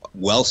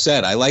 Well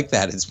said. I like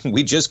that.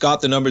 We just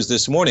got the numbers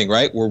this morning,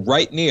 right? We're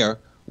right near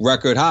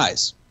record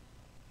highs.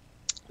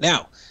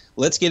 Now,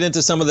 let's get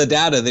into some of the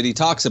data that he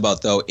talks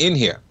about, though, in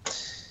here.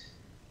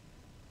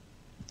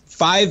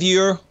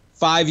 Five-year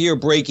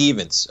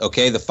break-evens,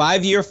 okay? The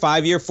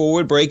five-year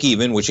forward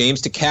break-even, which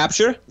aims to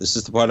capture, this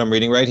is the part I'm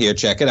reading right here,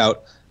 check it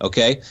out,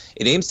 okay?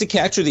 It aims to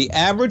capture the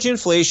average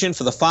inflation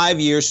for the 5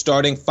 years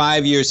starting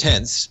 5 years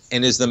hence,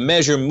 and is the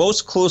measure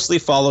most closely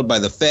followed by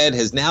the Fed,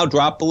 has now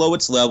dropped below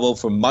its level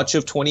for much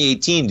of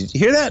 2018. Did you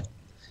hear that?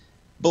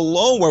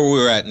 Below where we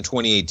were at in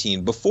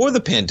 2018, before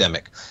the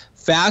pandemic,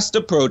 fast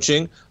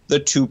approaching the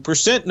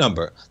 2%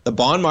 number. The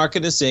bond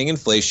market is saying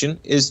inflation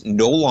is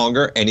no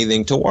longer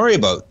anything to worry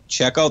about.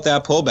 Check out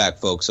that pullback,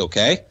 folks,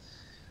 okay?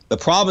 The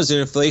problem is that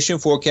inflation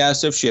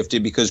forecasts have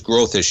shifted because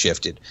growth has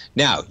shifted.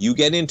 Now, you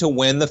get into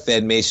when the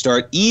Fed may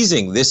start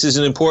easing. This is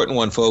an important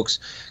one, folks,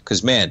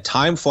 because, man,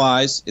 time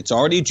flies. It's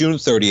already June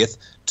 30th.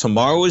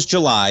 Tomorrow is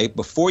July.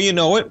 Before you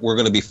know it, we're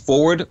going to be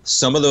forward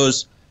some of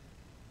those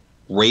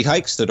rate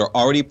hikes that are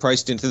already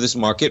priced into this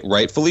market,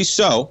 rightfully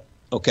so,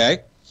 okay?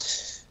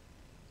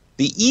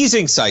 The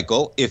easing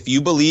cycle, if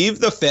you believe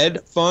the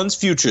Fed funds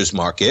futures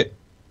market,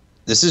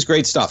 this is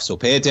great stuff, so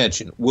pay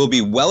attention, will be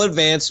well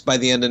advanced by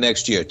the end of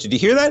next year. Did you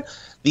hear that?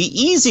 The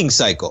easing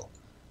cycle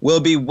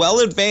will be well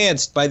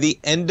advanced by the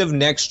end of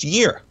next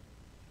year.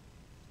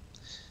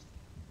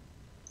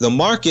 The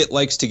market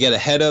likes to get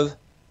ahead of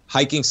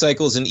hiking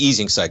cycles and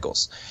easing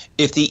cycles.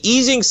 If the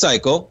easing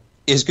cycle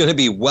is going to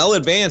be well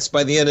advanced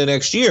by the end of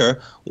next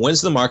year,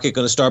 when's the market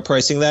going to start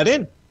pricing that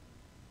in?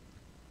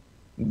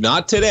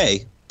 Not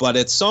today, but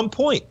at some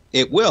point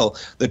it will.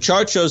 The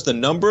chart shows the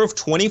number of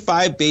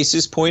 25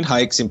 basis point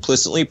hikes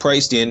implicitly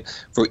priced in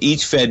for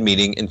each Fed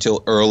meeting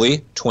until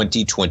early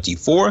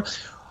 2024.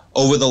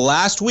 Over the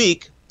last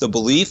week, the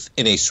belief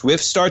in a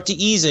swift start to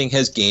easing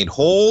has gained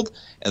hold,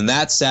 and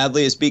that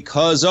sadly is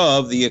because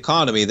of the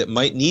economy that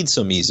might need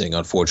some easing,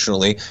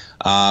 unfortunately,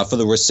 for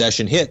the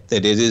recession hit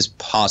that it is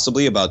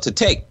possibly about to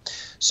take.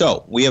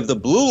 So we have the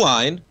blue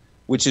line,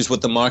 which is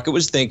what the market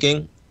was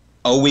thinking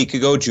a week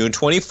ago, June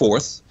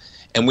 24th.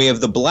 And we have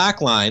the black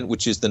line,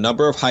 which is the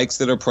number of hikes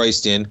that are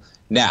priced in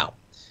now.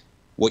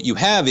 What you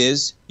have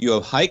is you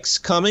have hikes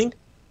coming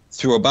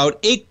through about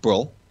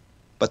April,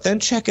 but then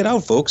check it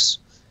out, folks.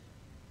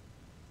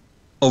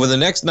 Over the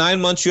next 9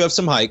 months, you have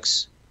some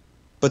hikes,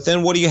 but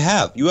then what do you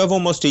have? You have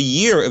almost a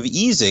year of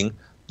easing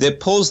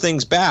that pulls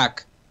things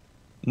back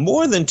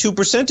more than 2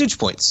 percentage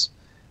points,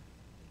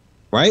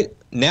 right?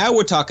 Now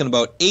we're talking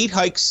about 8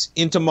 hikes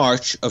into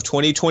March of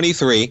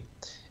 2023,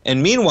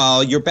 and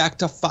meanwhile, you're back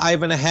to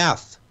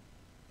 5.5.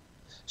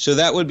 So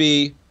that would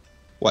be,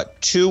 what,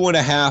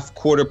 2.5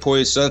 quarter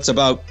points. So that's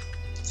about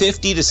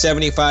 50 to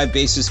 75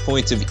 basis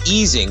points of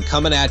easing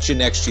coming at you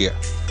next year.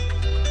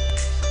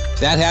 If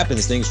that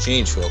happens, things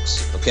change,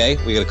 folks. Okay?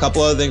 We got a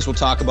couple other things we'll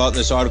talk about in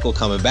this article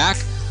coming back.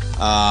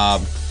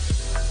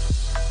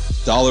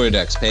 Dollar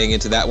index, paying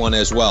into that one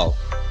as well.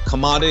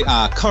 Commodity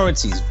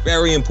currencies,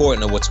 very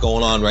important to what's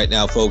going on right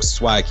now, folks.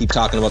 That's why I keep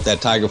talking about that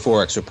Tiger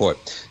Forex report.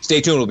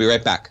 Stay tuned. We'll be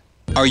right back.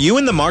 Are you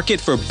in the market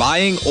for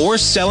buying or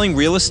selling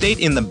real estate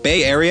in the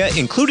Bay Area,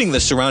 including the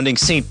surrounding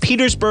St.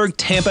 Petersburg,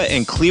 Tampa,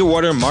 and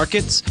Clearwater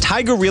markets?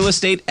 Tiger Real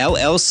Estate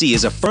LLC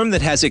is a firm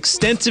that has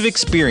extensive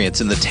experience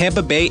in the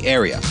Tampa Bay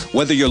area.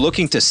 Whether you're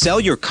looking to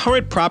sell your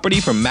current property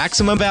for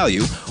maximum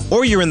value,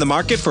 or you're in the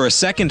market for a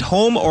second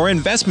home or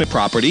investment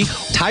property,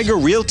 Tiger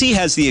Realty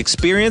has the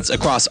experience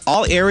across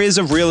all areas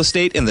of real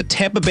estate in the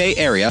Tampa Bay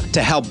area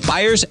to help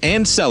buyers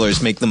and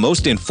sellers make the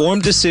most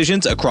informed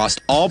decisions across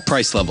all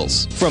price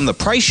levels. From the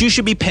price you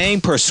should be paying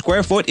per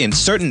square foot in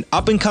certain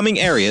up-and-coming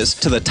areas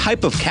to the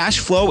type of cash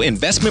flow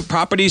investment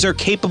properties are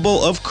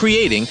capable of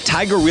creating,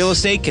 Tiger Real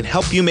Estate can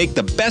help you make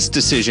the best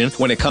decision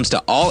when it comes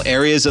to all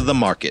areas of the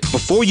market.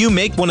 Before you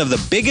make one of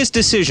the biggest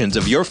decisions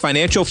of your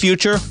financial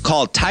future,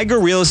 call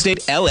Tiger Real Estate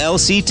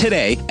LLC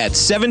today at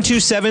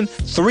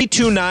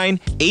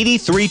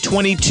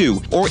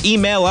 727-329-8322 or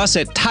email us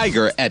at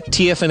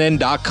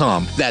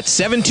tiger@tfnn.com. That's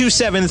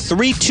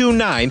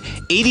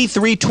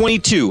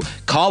 727-329-8322.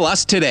 Call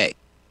us today.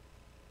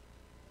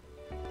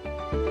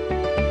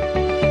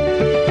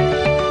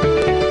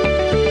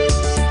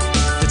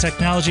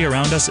 Technology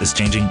around us is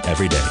changing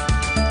every day.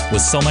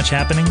 With so much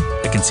happening,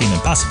 it can seem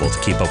impossible to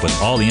keep up with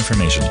all the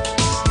information.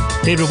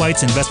 David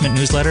White's investment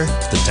newsletter,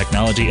 The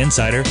Technology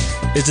Insider,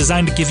 is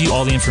designed to give you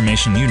all the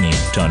information you need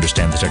to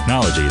understand the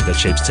technology that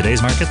shapes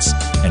today's markets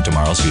and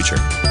tomorrow's future.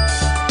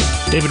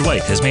 David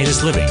White has made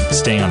his living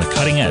staying on the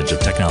cutting edge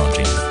of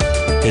technology.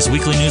 His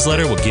weekly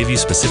newsletter will give you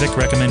specific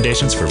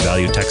recommendations for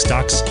value tech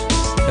stocks,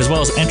 as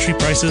well as entry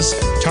prices,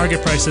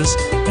 target prices,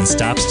 and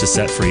stops to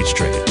set for each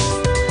trade.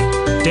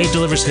 Dave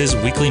delivers his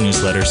weekly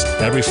newsletters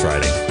every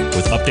Friday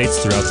with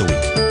updates throughout the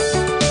week.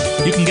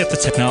 You can get the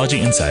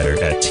Technology Insider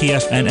at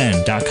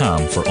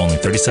TFNN.com for only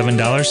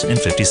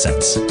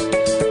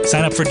 $37.50.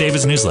 Sign up for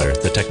David's newsletter,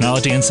 The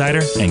Technology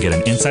Insider, and get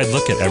an inside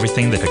look at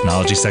everything the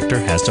technology sector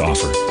has to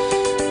offer.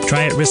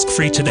 Try it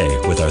risk-free today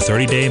with our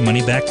 30-day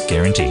money-back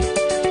guarantee.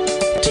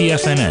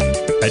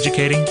 TFNN,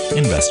 educating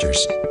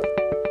investors.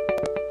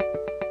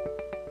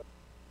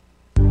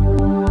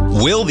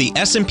 Will the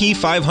S&P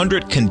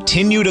 500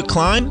 continue to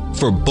climb?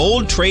 For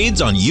bold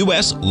trades on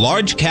U.S.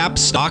 large-cap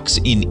stocks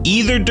in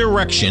either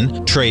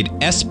direction, trade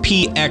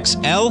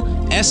SPXL,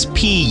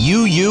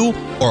 SPUU,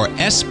 or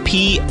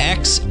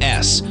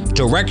SPXS.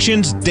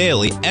 Directions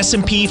Daily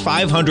S&P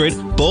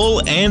 500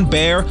 Bull and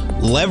Bear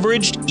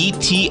Leveraged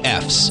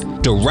ETFs.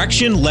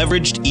 Direction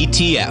Leveraged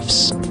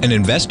ETFs. An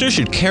investor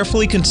should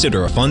carefully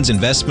consider a fund's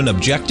investment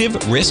objective,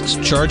 risks,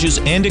 charges,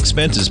 and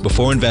expenses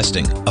before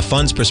investing. A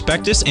fund's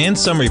prospectus and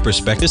summary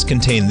prospectus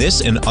contain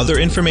this and other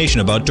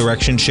information about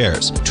Direction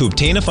shares. To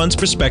obtain a fund's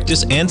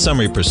prospectus and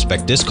summary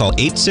prospectus, call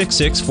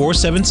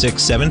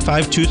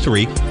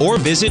 866-476-7523 or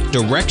visit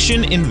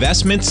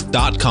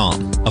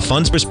directioninvestments.com. A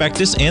fund's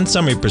prospectus and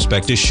summary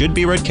prospectus should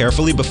be read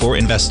carefully before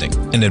investing.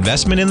 An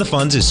investment in the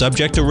funds is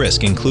subject to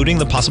risk, including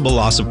the possible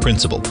loss of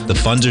principal. The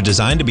funds are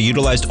designed to be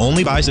utilized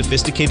only by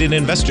sophisticated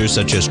investors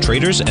such as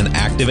traders and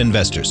active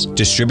investors.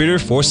 Distributor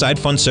Foreside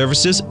Fund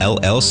Services,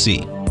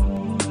 LLC.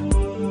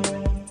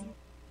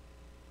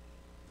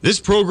 This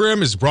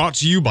program is brought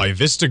to you by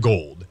Vista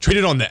Gold,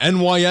 traded on the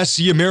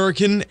NYSE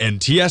American and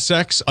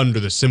TSX under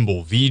the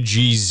symbol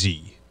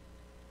VGZ.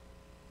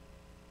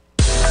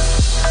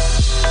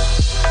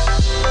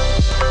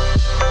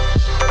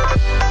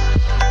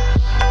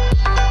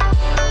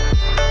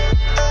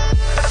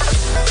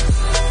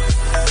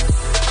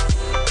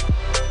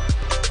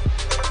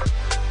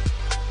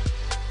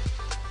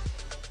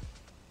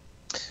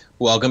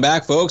 Welcome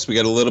back, folks. We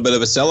got a little bit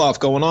of a sell-off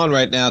going on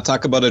right now.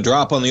 Talk about a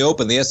drop on the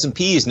open. The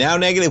S&P is now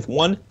negative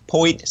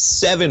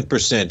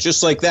 1.7%.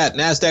 Just like that.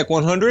 NASDAQ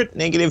 100,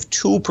 negative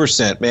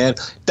 2%, man.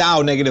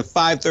 Dow, negative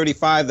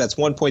 535. That's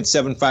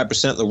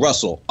 1.75%. The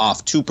Russell,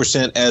 off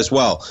 2% as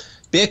well.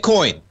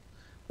 Bitcoin,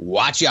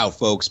 watch out,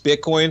 folks.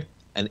 Bitcoin,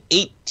 an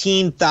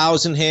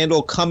 18,000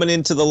 handle coming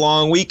into the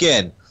long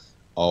weekend.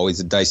 Always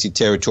a dicey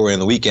territory on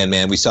the weekend,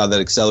 man. We saw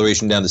that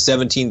acceleration down to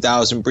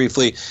 17,000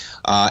 briefly.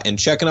 And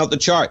checking out the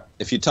chart,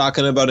 if you're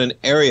talking about an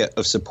area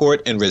of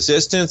support and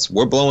resistance,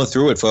 we're blowing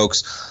through it,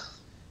 folks.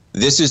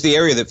 This is the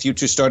area that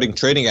futures starting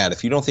trading at.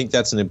 If you don't think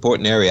that's an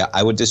important area,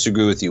 I would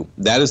disagree with you.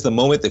 That is the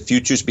moment that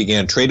futures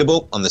began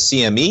tradable on the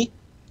CME.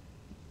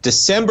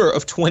 December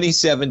of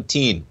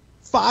 2017,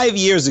 5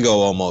 years ago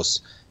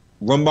almost.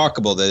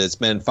 Remarkable that it's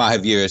been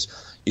 5 years.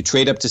 You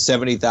trade up to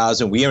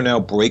 70,000. We are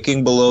now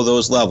breaking below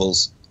those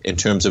levels. In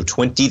terms of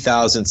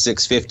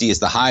 20,650 is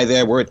the high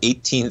there. We're at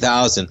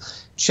 18,000.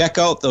 Check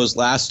out those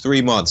last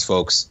 3 months,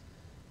 folks.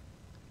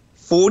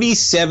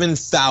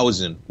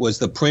 47,000 was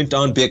the print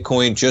on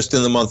Bitcoin just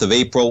in the month of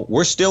April.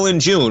 We're still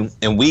in June,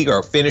 and we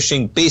are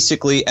finishing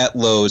basically at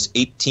lows,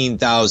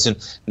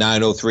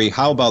 18,903.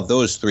 How about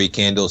those three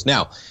candles?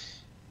 Now,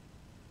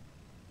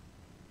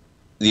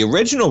 the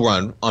original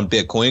run on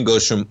Bitcoin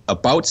goes from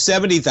about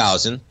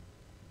 70,000.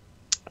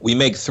 We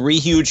make three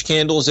huge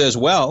candles as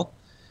well,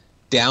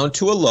 down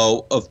to a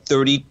low of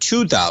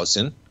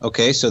 32,000.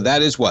 Okay, so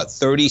that is what,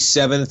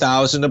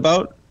 37,000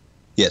 about?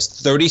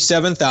 Yes,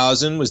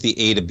 37,000 was the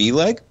A to B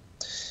leg.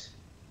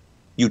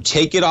 You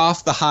take it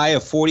off the high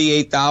of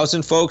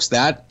 48,000, folks.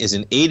 That is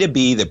an A to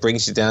B that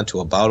brings you down to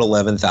about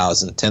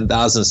 11,000.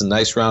 10,000 is a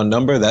nice round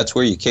number. That's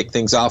where you kick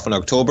things off in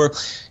October.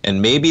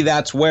 And maybe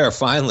that's where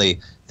finally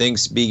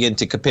things begin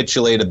to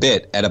capitulate a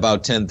bit at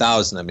about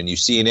 10,000. I mean, you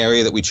see an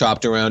area that we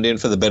chopped around in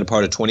for the better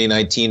part of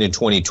 2019 and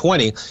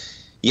 2020.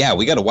 Yeah,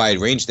 we got a wide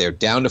range there,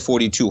 down to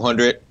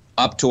 4,200,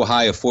 up to a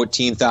high of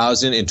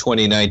 14,000 in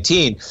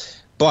 2019.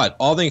 But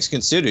all things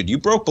considered, you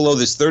broke below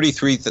this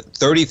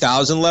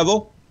 30,000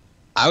 level.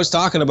 I was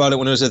talking about it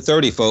when it was at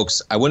 30,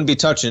 folks. I wouldn't be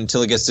touching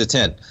until it gets to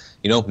 10.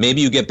 You know,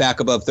 maybe you get back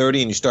above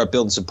 30 and you start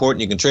building support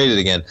and you can trade it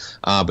again.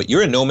 But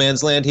you're in no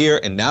man's land here.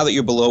 And now that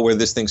you're below where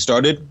this thing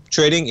started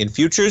trading in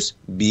futures,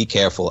 be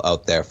careful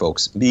out there,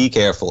 folks. Be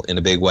careful in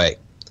a big way.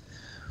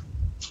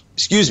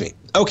 Excuse me.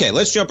 Okay,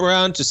 let's jump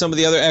around to some of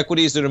the other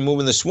equities that are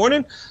moving this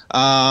morning.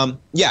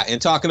 Yeah,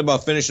 and talking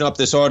about finishing up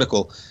this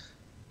article.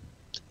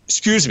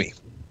 Excuse me.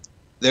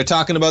 They're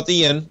talking about the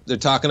yen. They're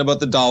talking about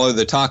the dollar.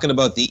 They're talking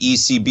about the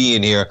ECB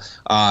in here.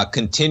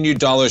 Continued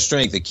dollar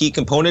strength. The key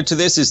component to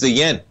this is the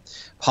yen.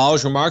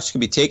 Powell's remarks can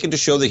be taken to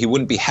show that he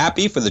wouldn't be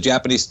happy for the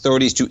Japanese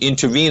authorities to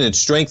intervene and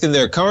strengthen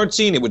their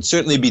currency, and it would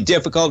certainly be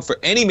difficult for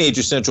any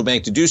major central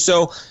bank to do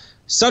so.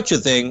 Such a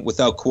thing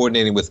without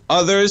coordinating with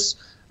others.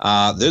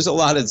 There's a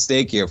lot at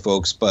stake here,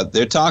 folks, but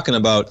they're talking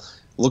about,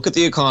 look at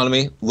the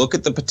economy, look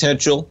at the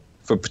potential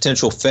for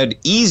potential Fed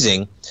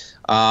easing,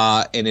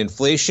 and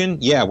inflation.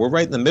 Yeah, we're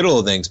right in the middle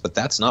of things, but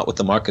that's not what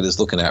the market is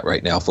looking at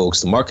right now,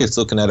 folks. The market's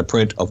looking at a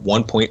print of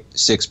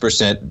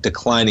 1.6%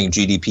 declining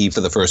GDP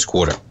for the first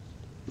quarter.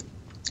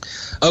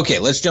 Okay,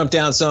 let's jump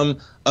down some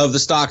of the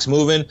stocks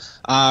moving.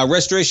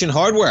 Restoration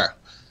Hardware.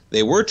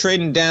 They were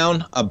trading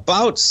down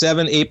about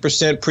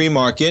 7-8%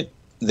 pre-market.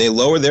 They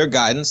lowered their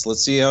guidance.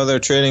 Let's see how they're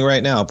trading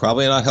right now.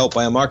 Probably not helped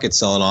by a market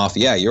selling off.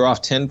 Yeah, you're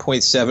off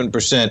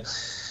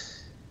 10.7%.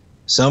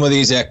 Some of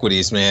these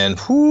equities, man,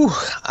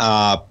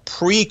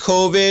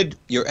 pre-COVID,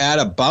 you're at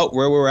about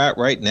where we're at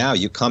right now.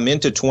 You come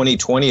into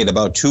 2020 at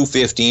about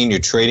 215. You're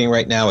trading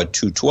right now at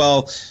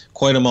 212.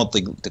 Quite a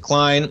monthly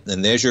decline,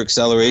 and there's your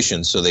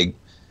acceleration. So they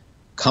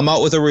come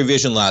out with a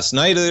revision last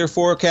night of their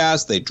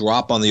forecast. They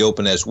drop on the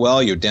open as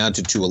well. You're down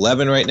to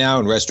 211 right now.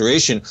 In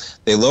Restoration,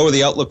 they lower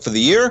the outlook for the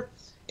year,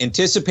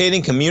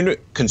 anticipating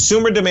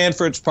consumer demand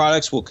for its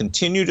products will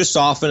continue to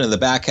soften in the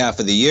back half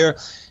of the year.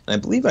 And I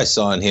believe I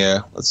saw in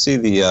here, let's see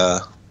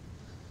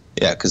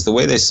because the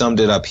way they summed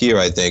it up here,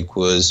 I think,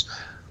 was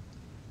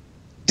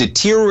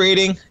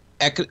deteriorating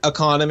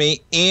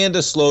economy and a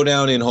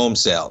slowdown in home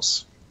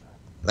sales.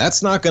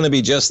 That's not going to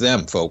be just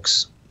them,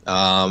 folks.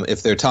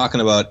 If they're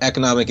talking about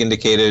economic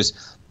indicators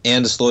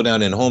and a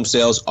slowdown in home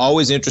sales.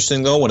 Always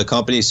interesting, though, when a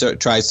company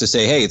tries to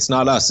say, hey, it's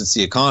not us, it's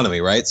the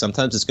economy, right?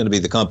 Sometimes it's going to be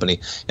the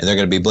company, and they're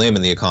going to be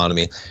blaming the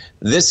economy.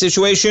 This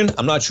situation,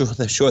 I'm not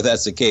sure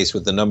that's the case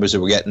with the numbers that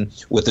we're getting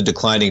with the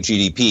declining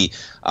GDP.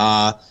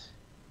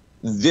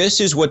 This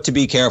is what to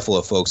be careful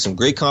of, folks. Some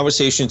great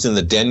conversations in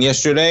the den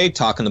yesterday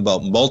talking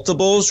about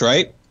multiples,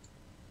 right?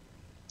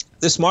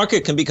 This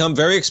market can become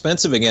very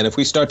expensive again if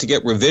we start to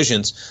get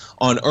revisions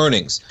on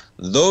earnings.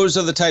 Those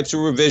are the types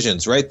of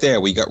revisions right there.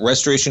 We got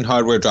Restoration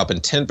Hardware dropping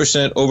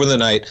 10% over the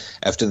night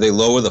after they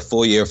lower the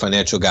full year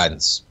financial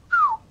guidance.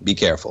 Be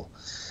careful.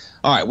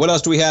 All right, what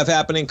else do we have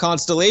happening?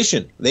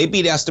 Constellation. They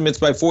beat estimates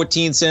by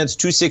 14 cents,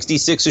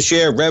 $2.66 a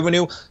share.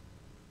 Revenue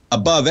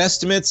above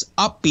estimates,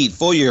 upbeat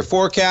full year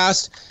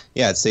forecast.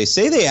 Yeah, they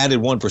say they added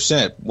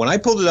 1%. When I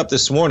pulled it up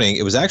this morning,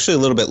 it was actually a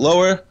little bit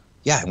lower.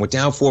 Yeah, and we're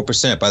down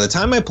 4%. By the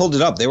time I pulled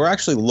it up, they were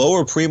actually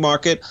lower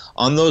pre-market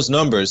on those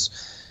numbers.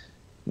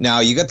 Now,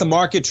 you got the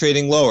market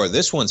trading lower.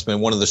 This one's been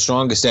one of the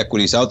strongest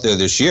equities out there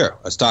this year.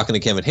 I was talking to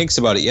Kevin Hincks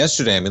about it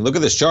yesterday. I mean, look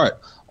at this chart.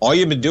 All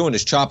you've been doing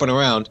is chopping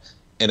around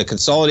in a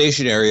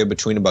consolidation area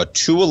between about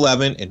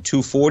 211 and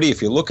 240.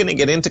 If you're looking to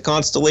get into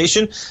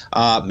Constellation,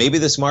 maybe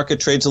this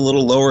market trades a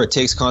little lower. It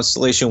takes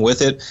Constellation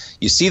with it.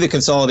 You see the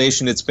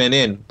consolidation it's been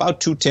in,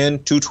 about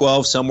 210,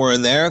 212, somewhere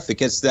in there. If it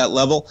gets to that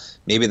level,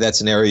 maybe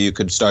that's an area you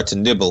could start to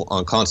nibble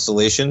on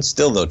Constellation.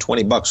 Still, though,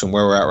 $20 from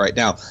where we're at right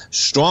now.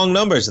 Strong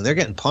numbers, and they're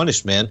getting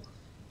punished, man,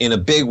 in a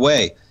big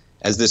way,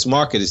 as this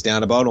market is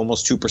down about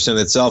almost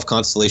 2% itself,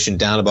 Constellation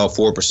down about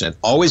 4%.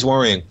 Always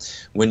worrying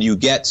when you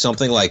get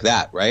something like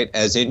that, right?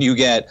 As in you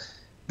get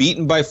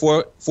beaten by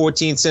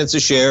 14 cents a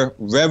share,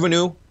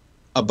 revenue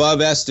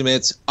above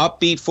estimates,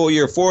 upbeat full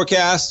year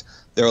forecast.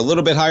 They're a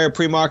little bit higher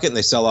pre-market, and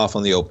they sell off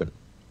on the open.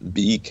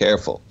 Be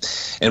careful.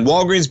 And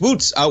Walgreens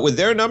Boots out with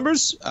their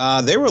numbers.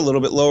 They were a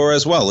little bit lower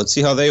as well. Let's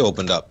see how they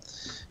opened up.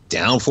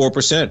 Down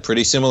 4%.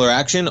 Pretty similar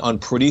action on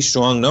pretty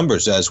strong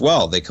numbers as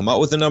well. They come out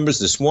with the numbers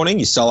this morning.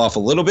 You sell off a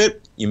little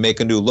bit. You make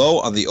a new low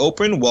on the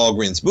open.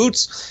 Walgreens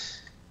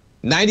Boots,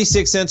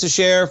 96 cents a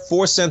share,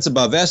 4 cents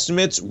above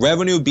estimates.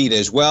 Revenue beat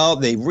as well.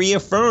 They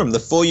reaffirm the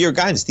full year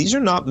guidance. These are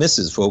not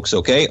misses, folks,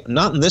 okay?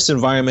 Not in this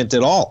environment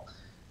at all.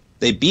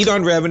 They beat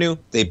on revenue.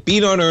 They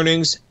beat on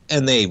earnings.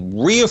 And they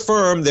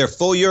reaffirm their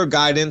full year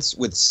guidance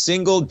with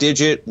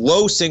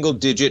low single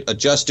digit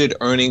adjusted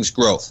earnings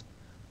growth.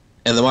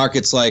 And the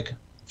market's like,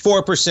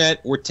 4%,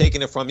 we're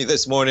taking it from you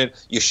this morning.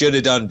 You should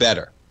have done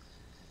better.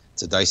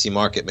 It's a dicey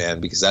market, man,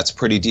 because that's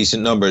pretty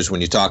decent numbers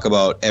when you talk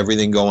about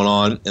everything going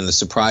on and the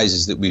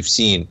surprises that we've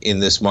seen in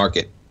this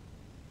market.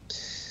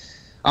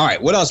 All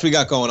right, what else we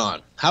got going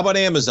on? How about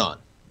Amazon?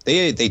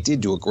 They did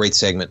do a great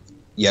segment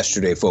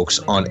yesterday, folks,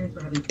 on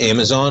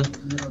Amazon.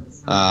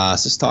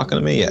 Is this talking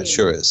to me? Yeah, it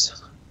sure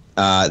is.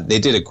 They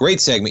did a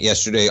great segment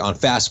yesterday on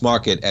Fast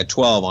Market at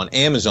 12 on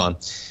Amazon.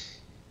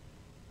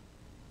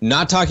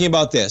 Not talking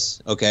about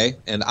this, okay?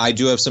 And I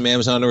do have some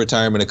Amazon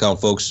retirement account,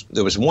 folks.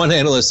 There was one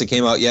analyst that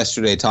came out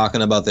yesterday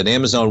talking about that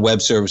Amazon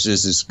Web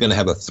Services is going to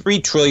have a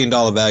 $3 trillion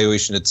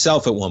valuation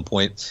itself at one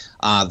point.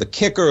 The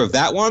kicker of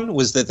that one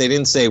was that they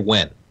didn't say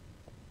when.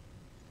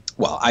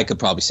 Well, I could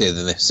probably say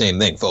the same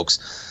thing,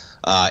 folks.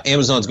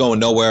 Amazon's going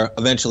nowhere.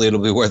 Eventually, it'll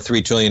be worth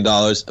 $3 trillion.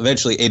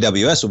 Eventually,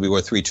 AWS will be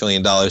worth $3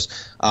 trillion.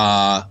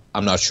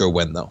 I'm not sure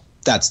when, though.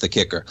 That's the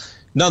kicker.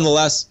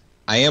 Nonetheless,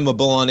 I am a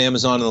bull on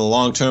Amazon in the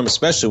long term,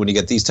 especially when you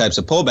get these types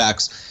of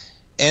pullbacks.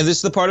 And this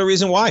is the part of the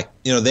reason why.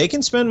 You know, they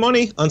can spend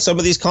money on some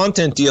of these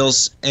content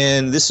deals,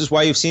 and this is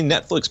why you've seen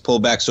Netflix pull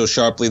back so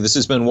sharply. This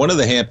has been one of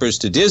the hampers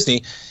to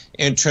Disney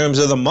in terms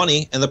of the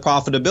money and the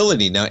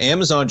profitability. Now,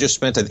 Amazon just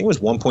spent, I think it was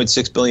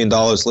 $1.6 billion,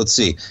 let's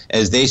see,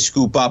 as they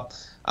scoop up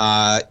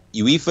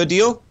UEFA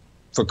deal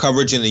for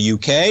coverage in the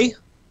UK.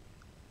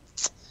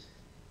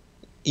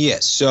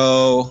 Yes,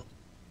 so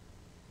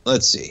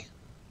let's see.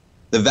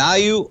 The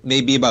value may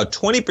be about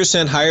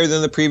 20% higher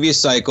than the previous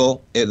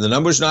cycle. The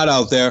number's not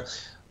out there,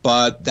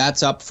 but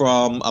that's up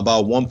from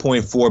about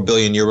 1.4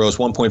 billion euros,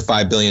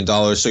 1.5 billion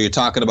dollars. So you're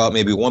talking about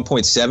maybe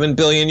 1.7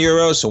 billion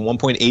euros, so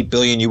 1.8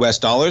 billion US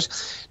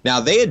dollars. Now,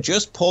 they had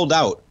just pulled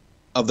out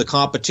of the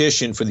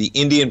competition for the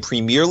Indian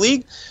Premier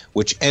League,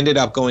 which ended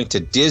up going to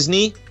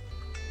Disney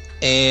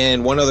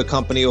and one other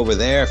company over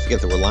there. I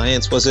forget, the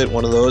Reliance, was it?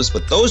 One of those.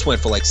 But those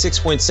went for like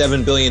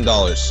 $6.7 billion.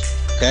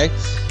 Okay?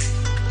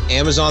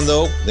 Amazon,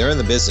 though, they're in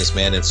the business,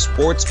 man. And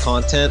sports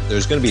content,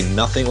 there's going to be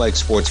nothing like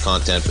sports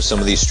content for some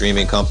of these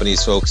streaming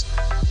companies, folks.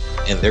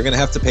 And they're going to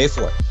have to pay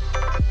for it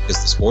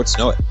because the sports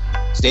know it.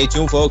 Stay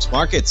tuned, folks.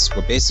 Markets,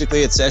 we're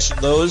basically at session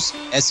lows.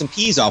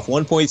 S&P's off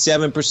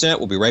 1.7%.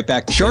 We'll be right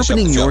back to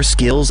Sharpening your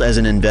skills as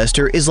an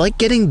investor is like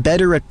getting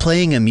better at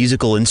playing a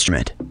musical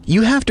instrument.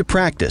 You have to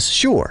practice,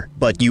 sure,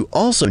 but you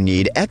also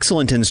need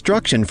excellent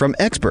instruction from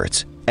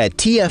experts. At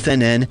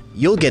TFNN,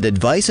 you'll get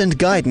advice and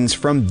guidance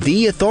from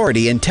the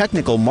authority in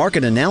technical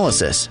market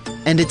analysis.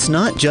 And it's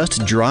not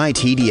just dry,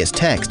 tedious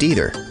text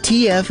either.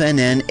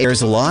 TFNN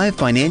airs live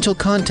financial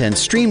content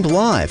streamed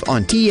live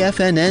on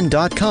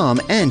TFNN.com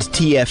and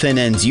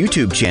TFNN's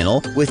YouTube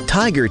channel with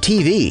Tiger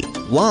TV,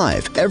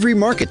 live every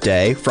market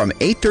day from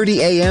 8:30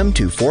 a.m.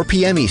 to 4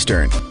 p.m.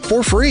 Eastern,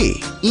 for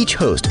free. Each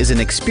host is an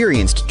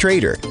experienced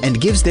trader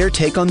and gives their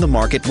take on the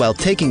market while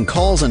taking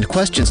calls and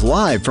questions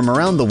live from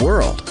around the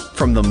world.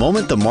 From the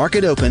moment the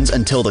market opens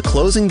until the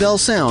closing bell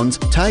sounds,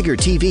 Tiger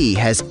TV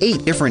has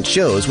 8 different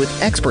shows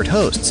with expert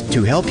hosts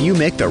to help you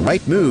make the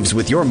right moves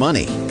with your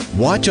money.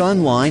 Watch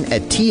online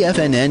at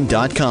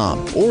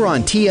TFNN.com or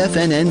on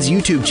TFNN's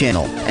YouTube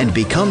channel and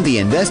become the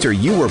investor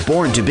you were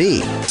born to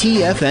be.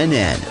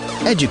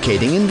 TFNN,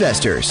 educating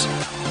investors.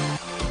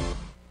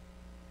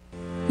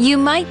 You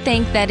might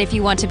think that if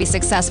you want to be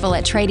successful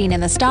at trading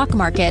in the stock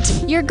market,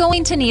 you're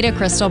going to need a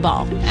crystal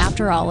ball.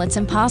 After all, it's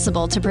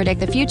impossible to predict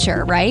the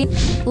future, right?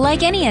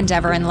 Like any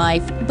endeavor in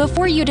life,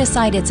 before you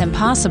decide it's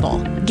impossible,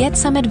 get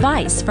some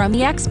advice from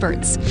the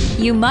experts.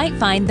 You might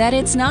find that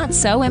it's not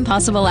so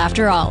impossible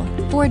after all.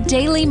 For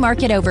daily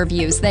market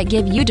overviews that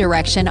give you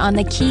direction on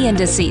the key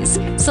indices,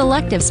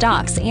 selective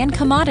stocks, and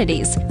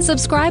commodities,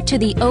 subscribe to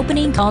the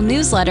Opening Call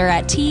newsletter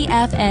at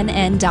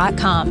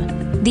TFNN.com.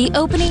 The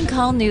Opening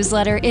Call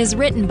newsletter is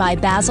written by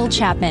Basil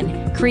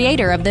Chapman,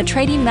 creator of the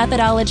trading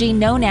methodology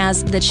known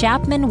as the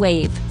Chapman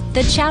Wave.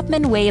 The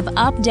Chapman Wave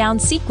up-down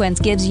sequence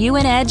gives you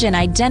an edge in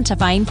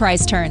identifying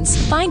price turns,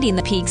 finding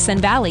the peaks and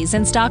valleys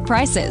in stock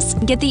prices.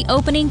 Get the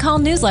Opening Call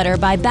newsletter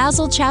by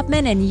Basil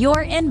Chapman in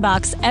your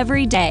inbox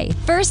every day.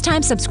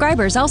 First-time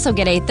subscribers also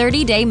get a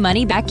 30-day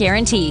money-back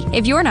guarantee.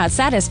 If you're not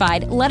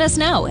satisfied, let us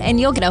know,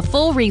 and you'll get a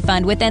full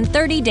refund within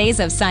 30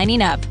 days of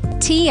signing up.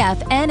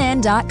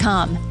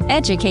 TFNN.com,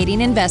 educating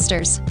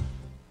investors.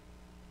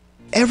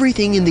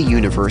 Everything in the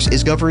universe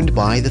is governed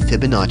by the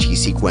Fibonacci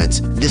sequence.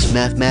 This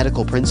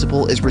mathematical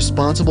principle is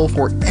responsible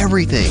for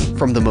everything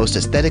from the most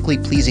aesthetically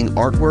pleasing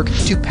artwork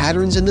to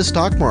patterns in the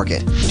stock market.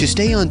 To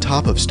stay on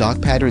top of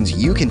stock patterns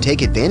you can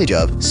take advantage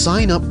of,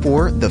 sign up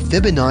for the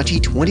Fibonacci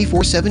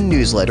 24/7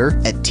 newsletter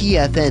at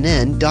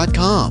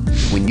TFNN.com.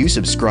 When you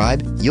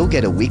subscribe, you'll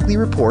get a weekly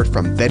report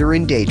from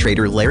veteran day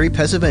trader Larry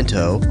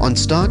Pesavento on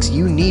stocks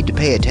you need to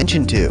pay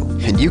attention to.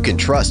 And you can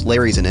trust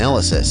Larry's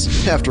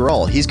analysis. After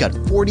all, he's got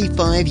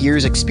 45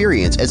 years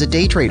experience as a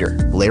day trader.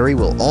 Larry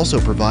will also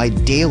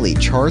provide daily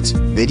charts,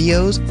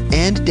 videos,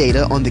 and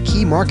data on the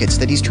key markets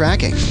that he's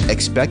tracking.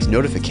 Expect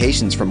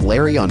notifications from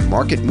Larry on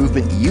market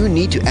movement you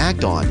need to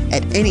act on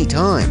at any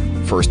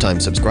time. First-time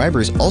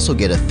subscribers also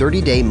get a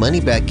 30-day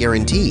money-back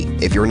guarantee.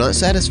 If you're not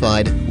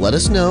satisfied, let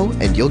us know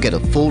and you'll get a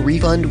full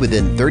refund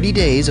within 30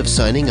 days of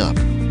signing up.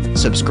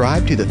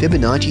 Subscribe to the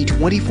Fibonacci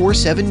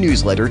 24/7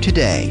 newsletter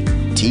today.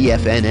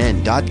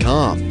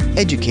 TFNN.com,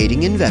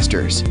 educating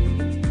investors.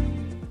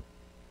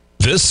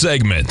 This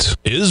segment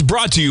is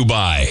brought to you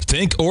by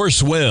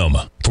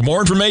Thinkorswim. For more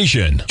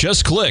information,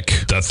 just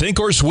click the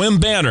Thinkorswim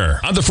banner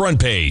on the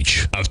front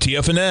page of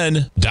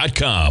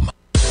TFNN.com.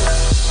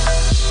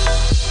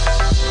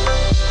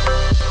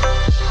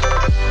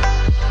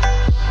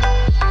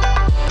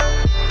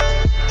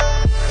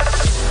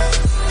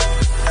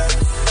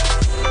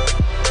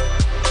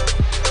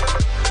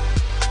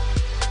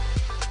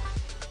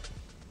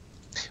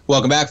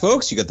 Welcome back,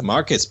 folks. You got the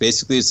markets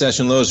basically at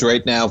session lows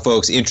right now,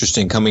 folks.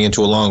 Interesting, coming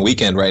into a long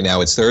weekend right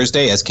now. It's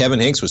Thursday, as Kevin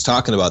Hincks was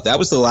talking about. That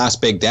was the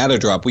last big data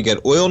drop. We got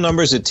oil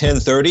numbers at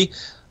 10:30,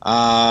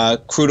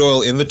 crude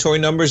oil inventory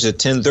numbers at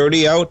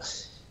 10:30 out.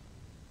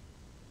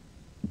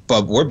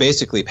 But we're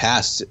basically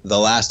past the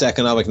last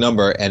economic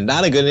number, and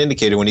not a good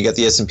indicator when you got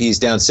the S&P's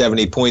down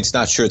 70 points.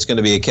 Not sure it's going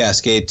to be a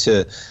cascade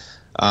to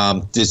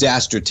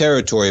disaster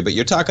territory, but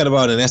you're talking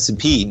about an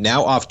S&P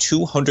now off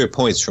 200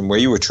 points from where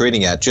you were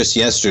trading at just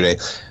yesterday.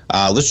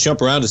 Let's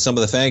jump around to some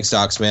of the FANG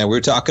stocks, man. We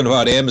were talking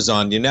about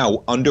Amazon. You're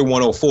now under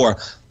 104.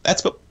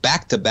 That's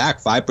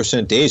back-to-back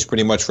 5% days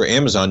pretty much for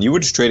Amazon. You were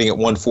just trading at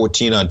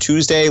 114 on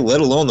Tuesday,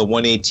 let alone the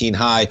 118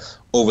 high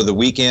over the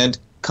weekend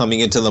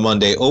coming into the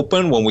Monday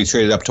open when we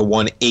traded up to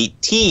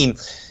 118.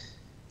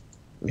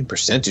 I mean,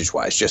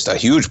 percentage-wise, just a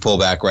huge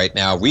pullback right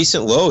now.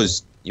 Recent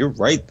lows you're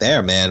right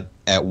there, man.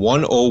 At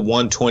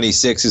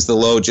 101.26 is the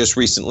low. Just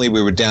recently,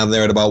 we were down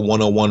there at about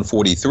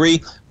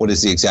 101.43. What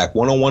is the exact?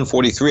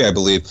 101.43, I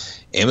believe.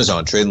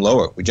 Amazon trading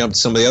lower. We jumped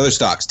to some of the other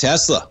stocks.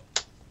 Tesla.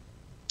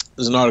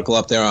 There's an article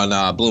up there on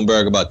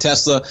Bloomberg about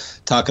Tesla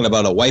talking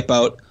about a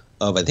wipeout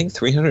of, I think,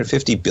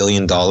 $350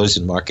 billion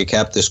in market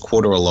cap this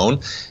quarter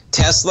alone.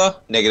 Tesla,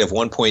 negative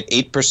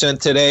 1.8%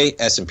 today.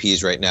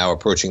 S&P's right now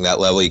approaching that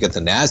level. You get the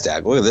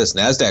NASDAQ. Look at this.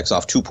 NASDAQ's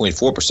off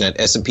 2.4%.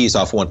 S&P's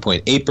off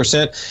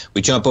 1.8%.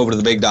 We jump over to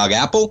the big dog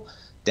Apple,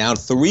 down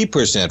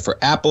 3% for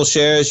Apple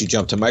shares. You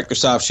jump to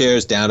Microsoft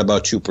shares, down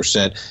about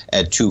 2%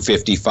 at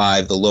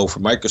 255. The low for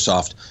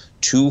Microsoft,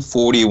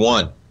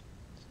 241.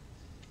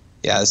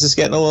 Yeah, this is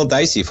getting a little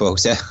dicey,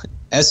 folks.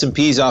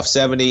 S&P's off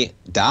 70,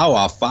 Dow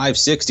off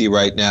 560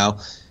 right now.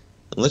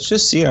 And let's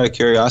just see out of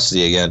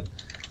curiosity again,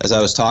 as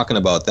I was talking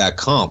about that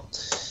comp.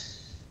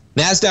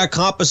 NASDAQ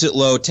composite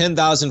low,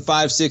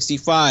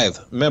 10,565.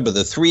 Remember,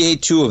 the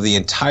 382 of the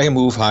entire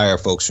move higher,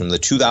 folks, from the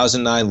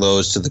 2009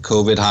 lows to the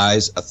COVID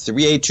highs, a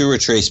 382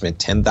 retracement,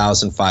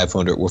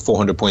 10,500. We're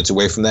 400 points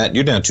away from that.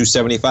 You're down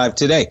 275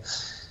 today.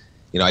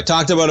 You know, I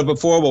talked about it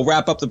before. We'll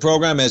wrap up the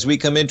program as we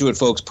come into it,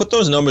 folks. Put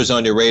those numbers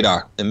on your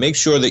radar and make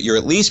sure that you're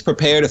at least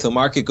prepared if the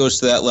market goes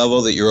to that level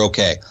that you're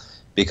okay,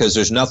 because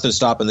there's nothing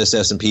stopping this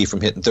S&P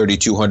from hitting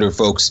 3,200,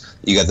 folks.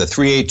 You got the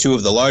 382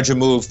 of the larger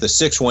move, the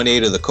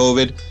 618 of the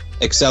COVID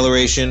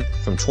acceleration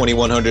from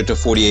 2,100 to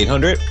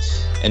 4,800,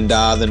 and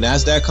the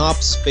NASDAQ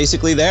comp's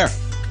basically there.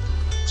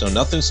 So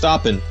nothing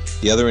stopping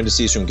the other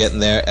indices from getting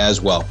there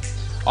as well.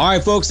 All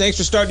right, folks, thanks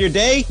for starting your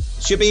day.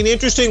 Should be an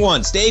interesting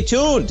one. Stay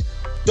tuned.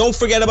 Don't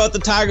forget about the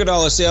Tiger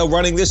Dollar sale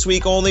running this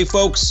week only,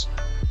 folks.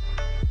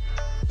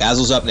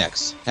 Basil's up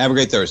next. Have a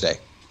great Thursday.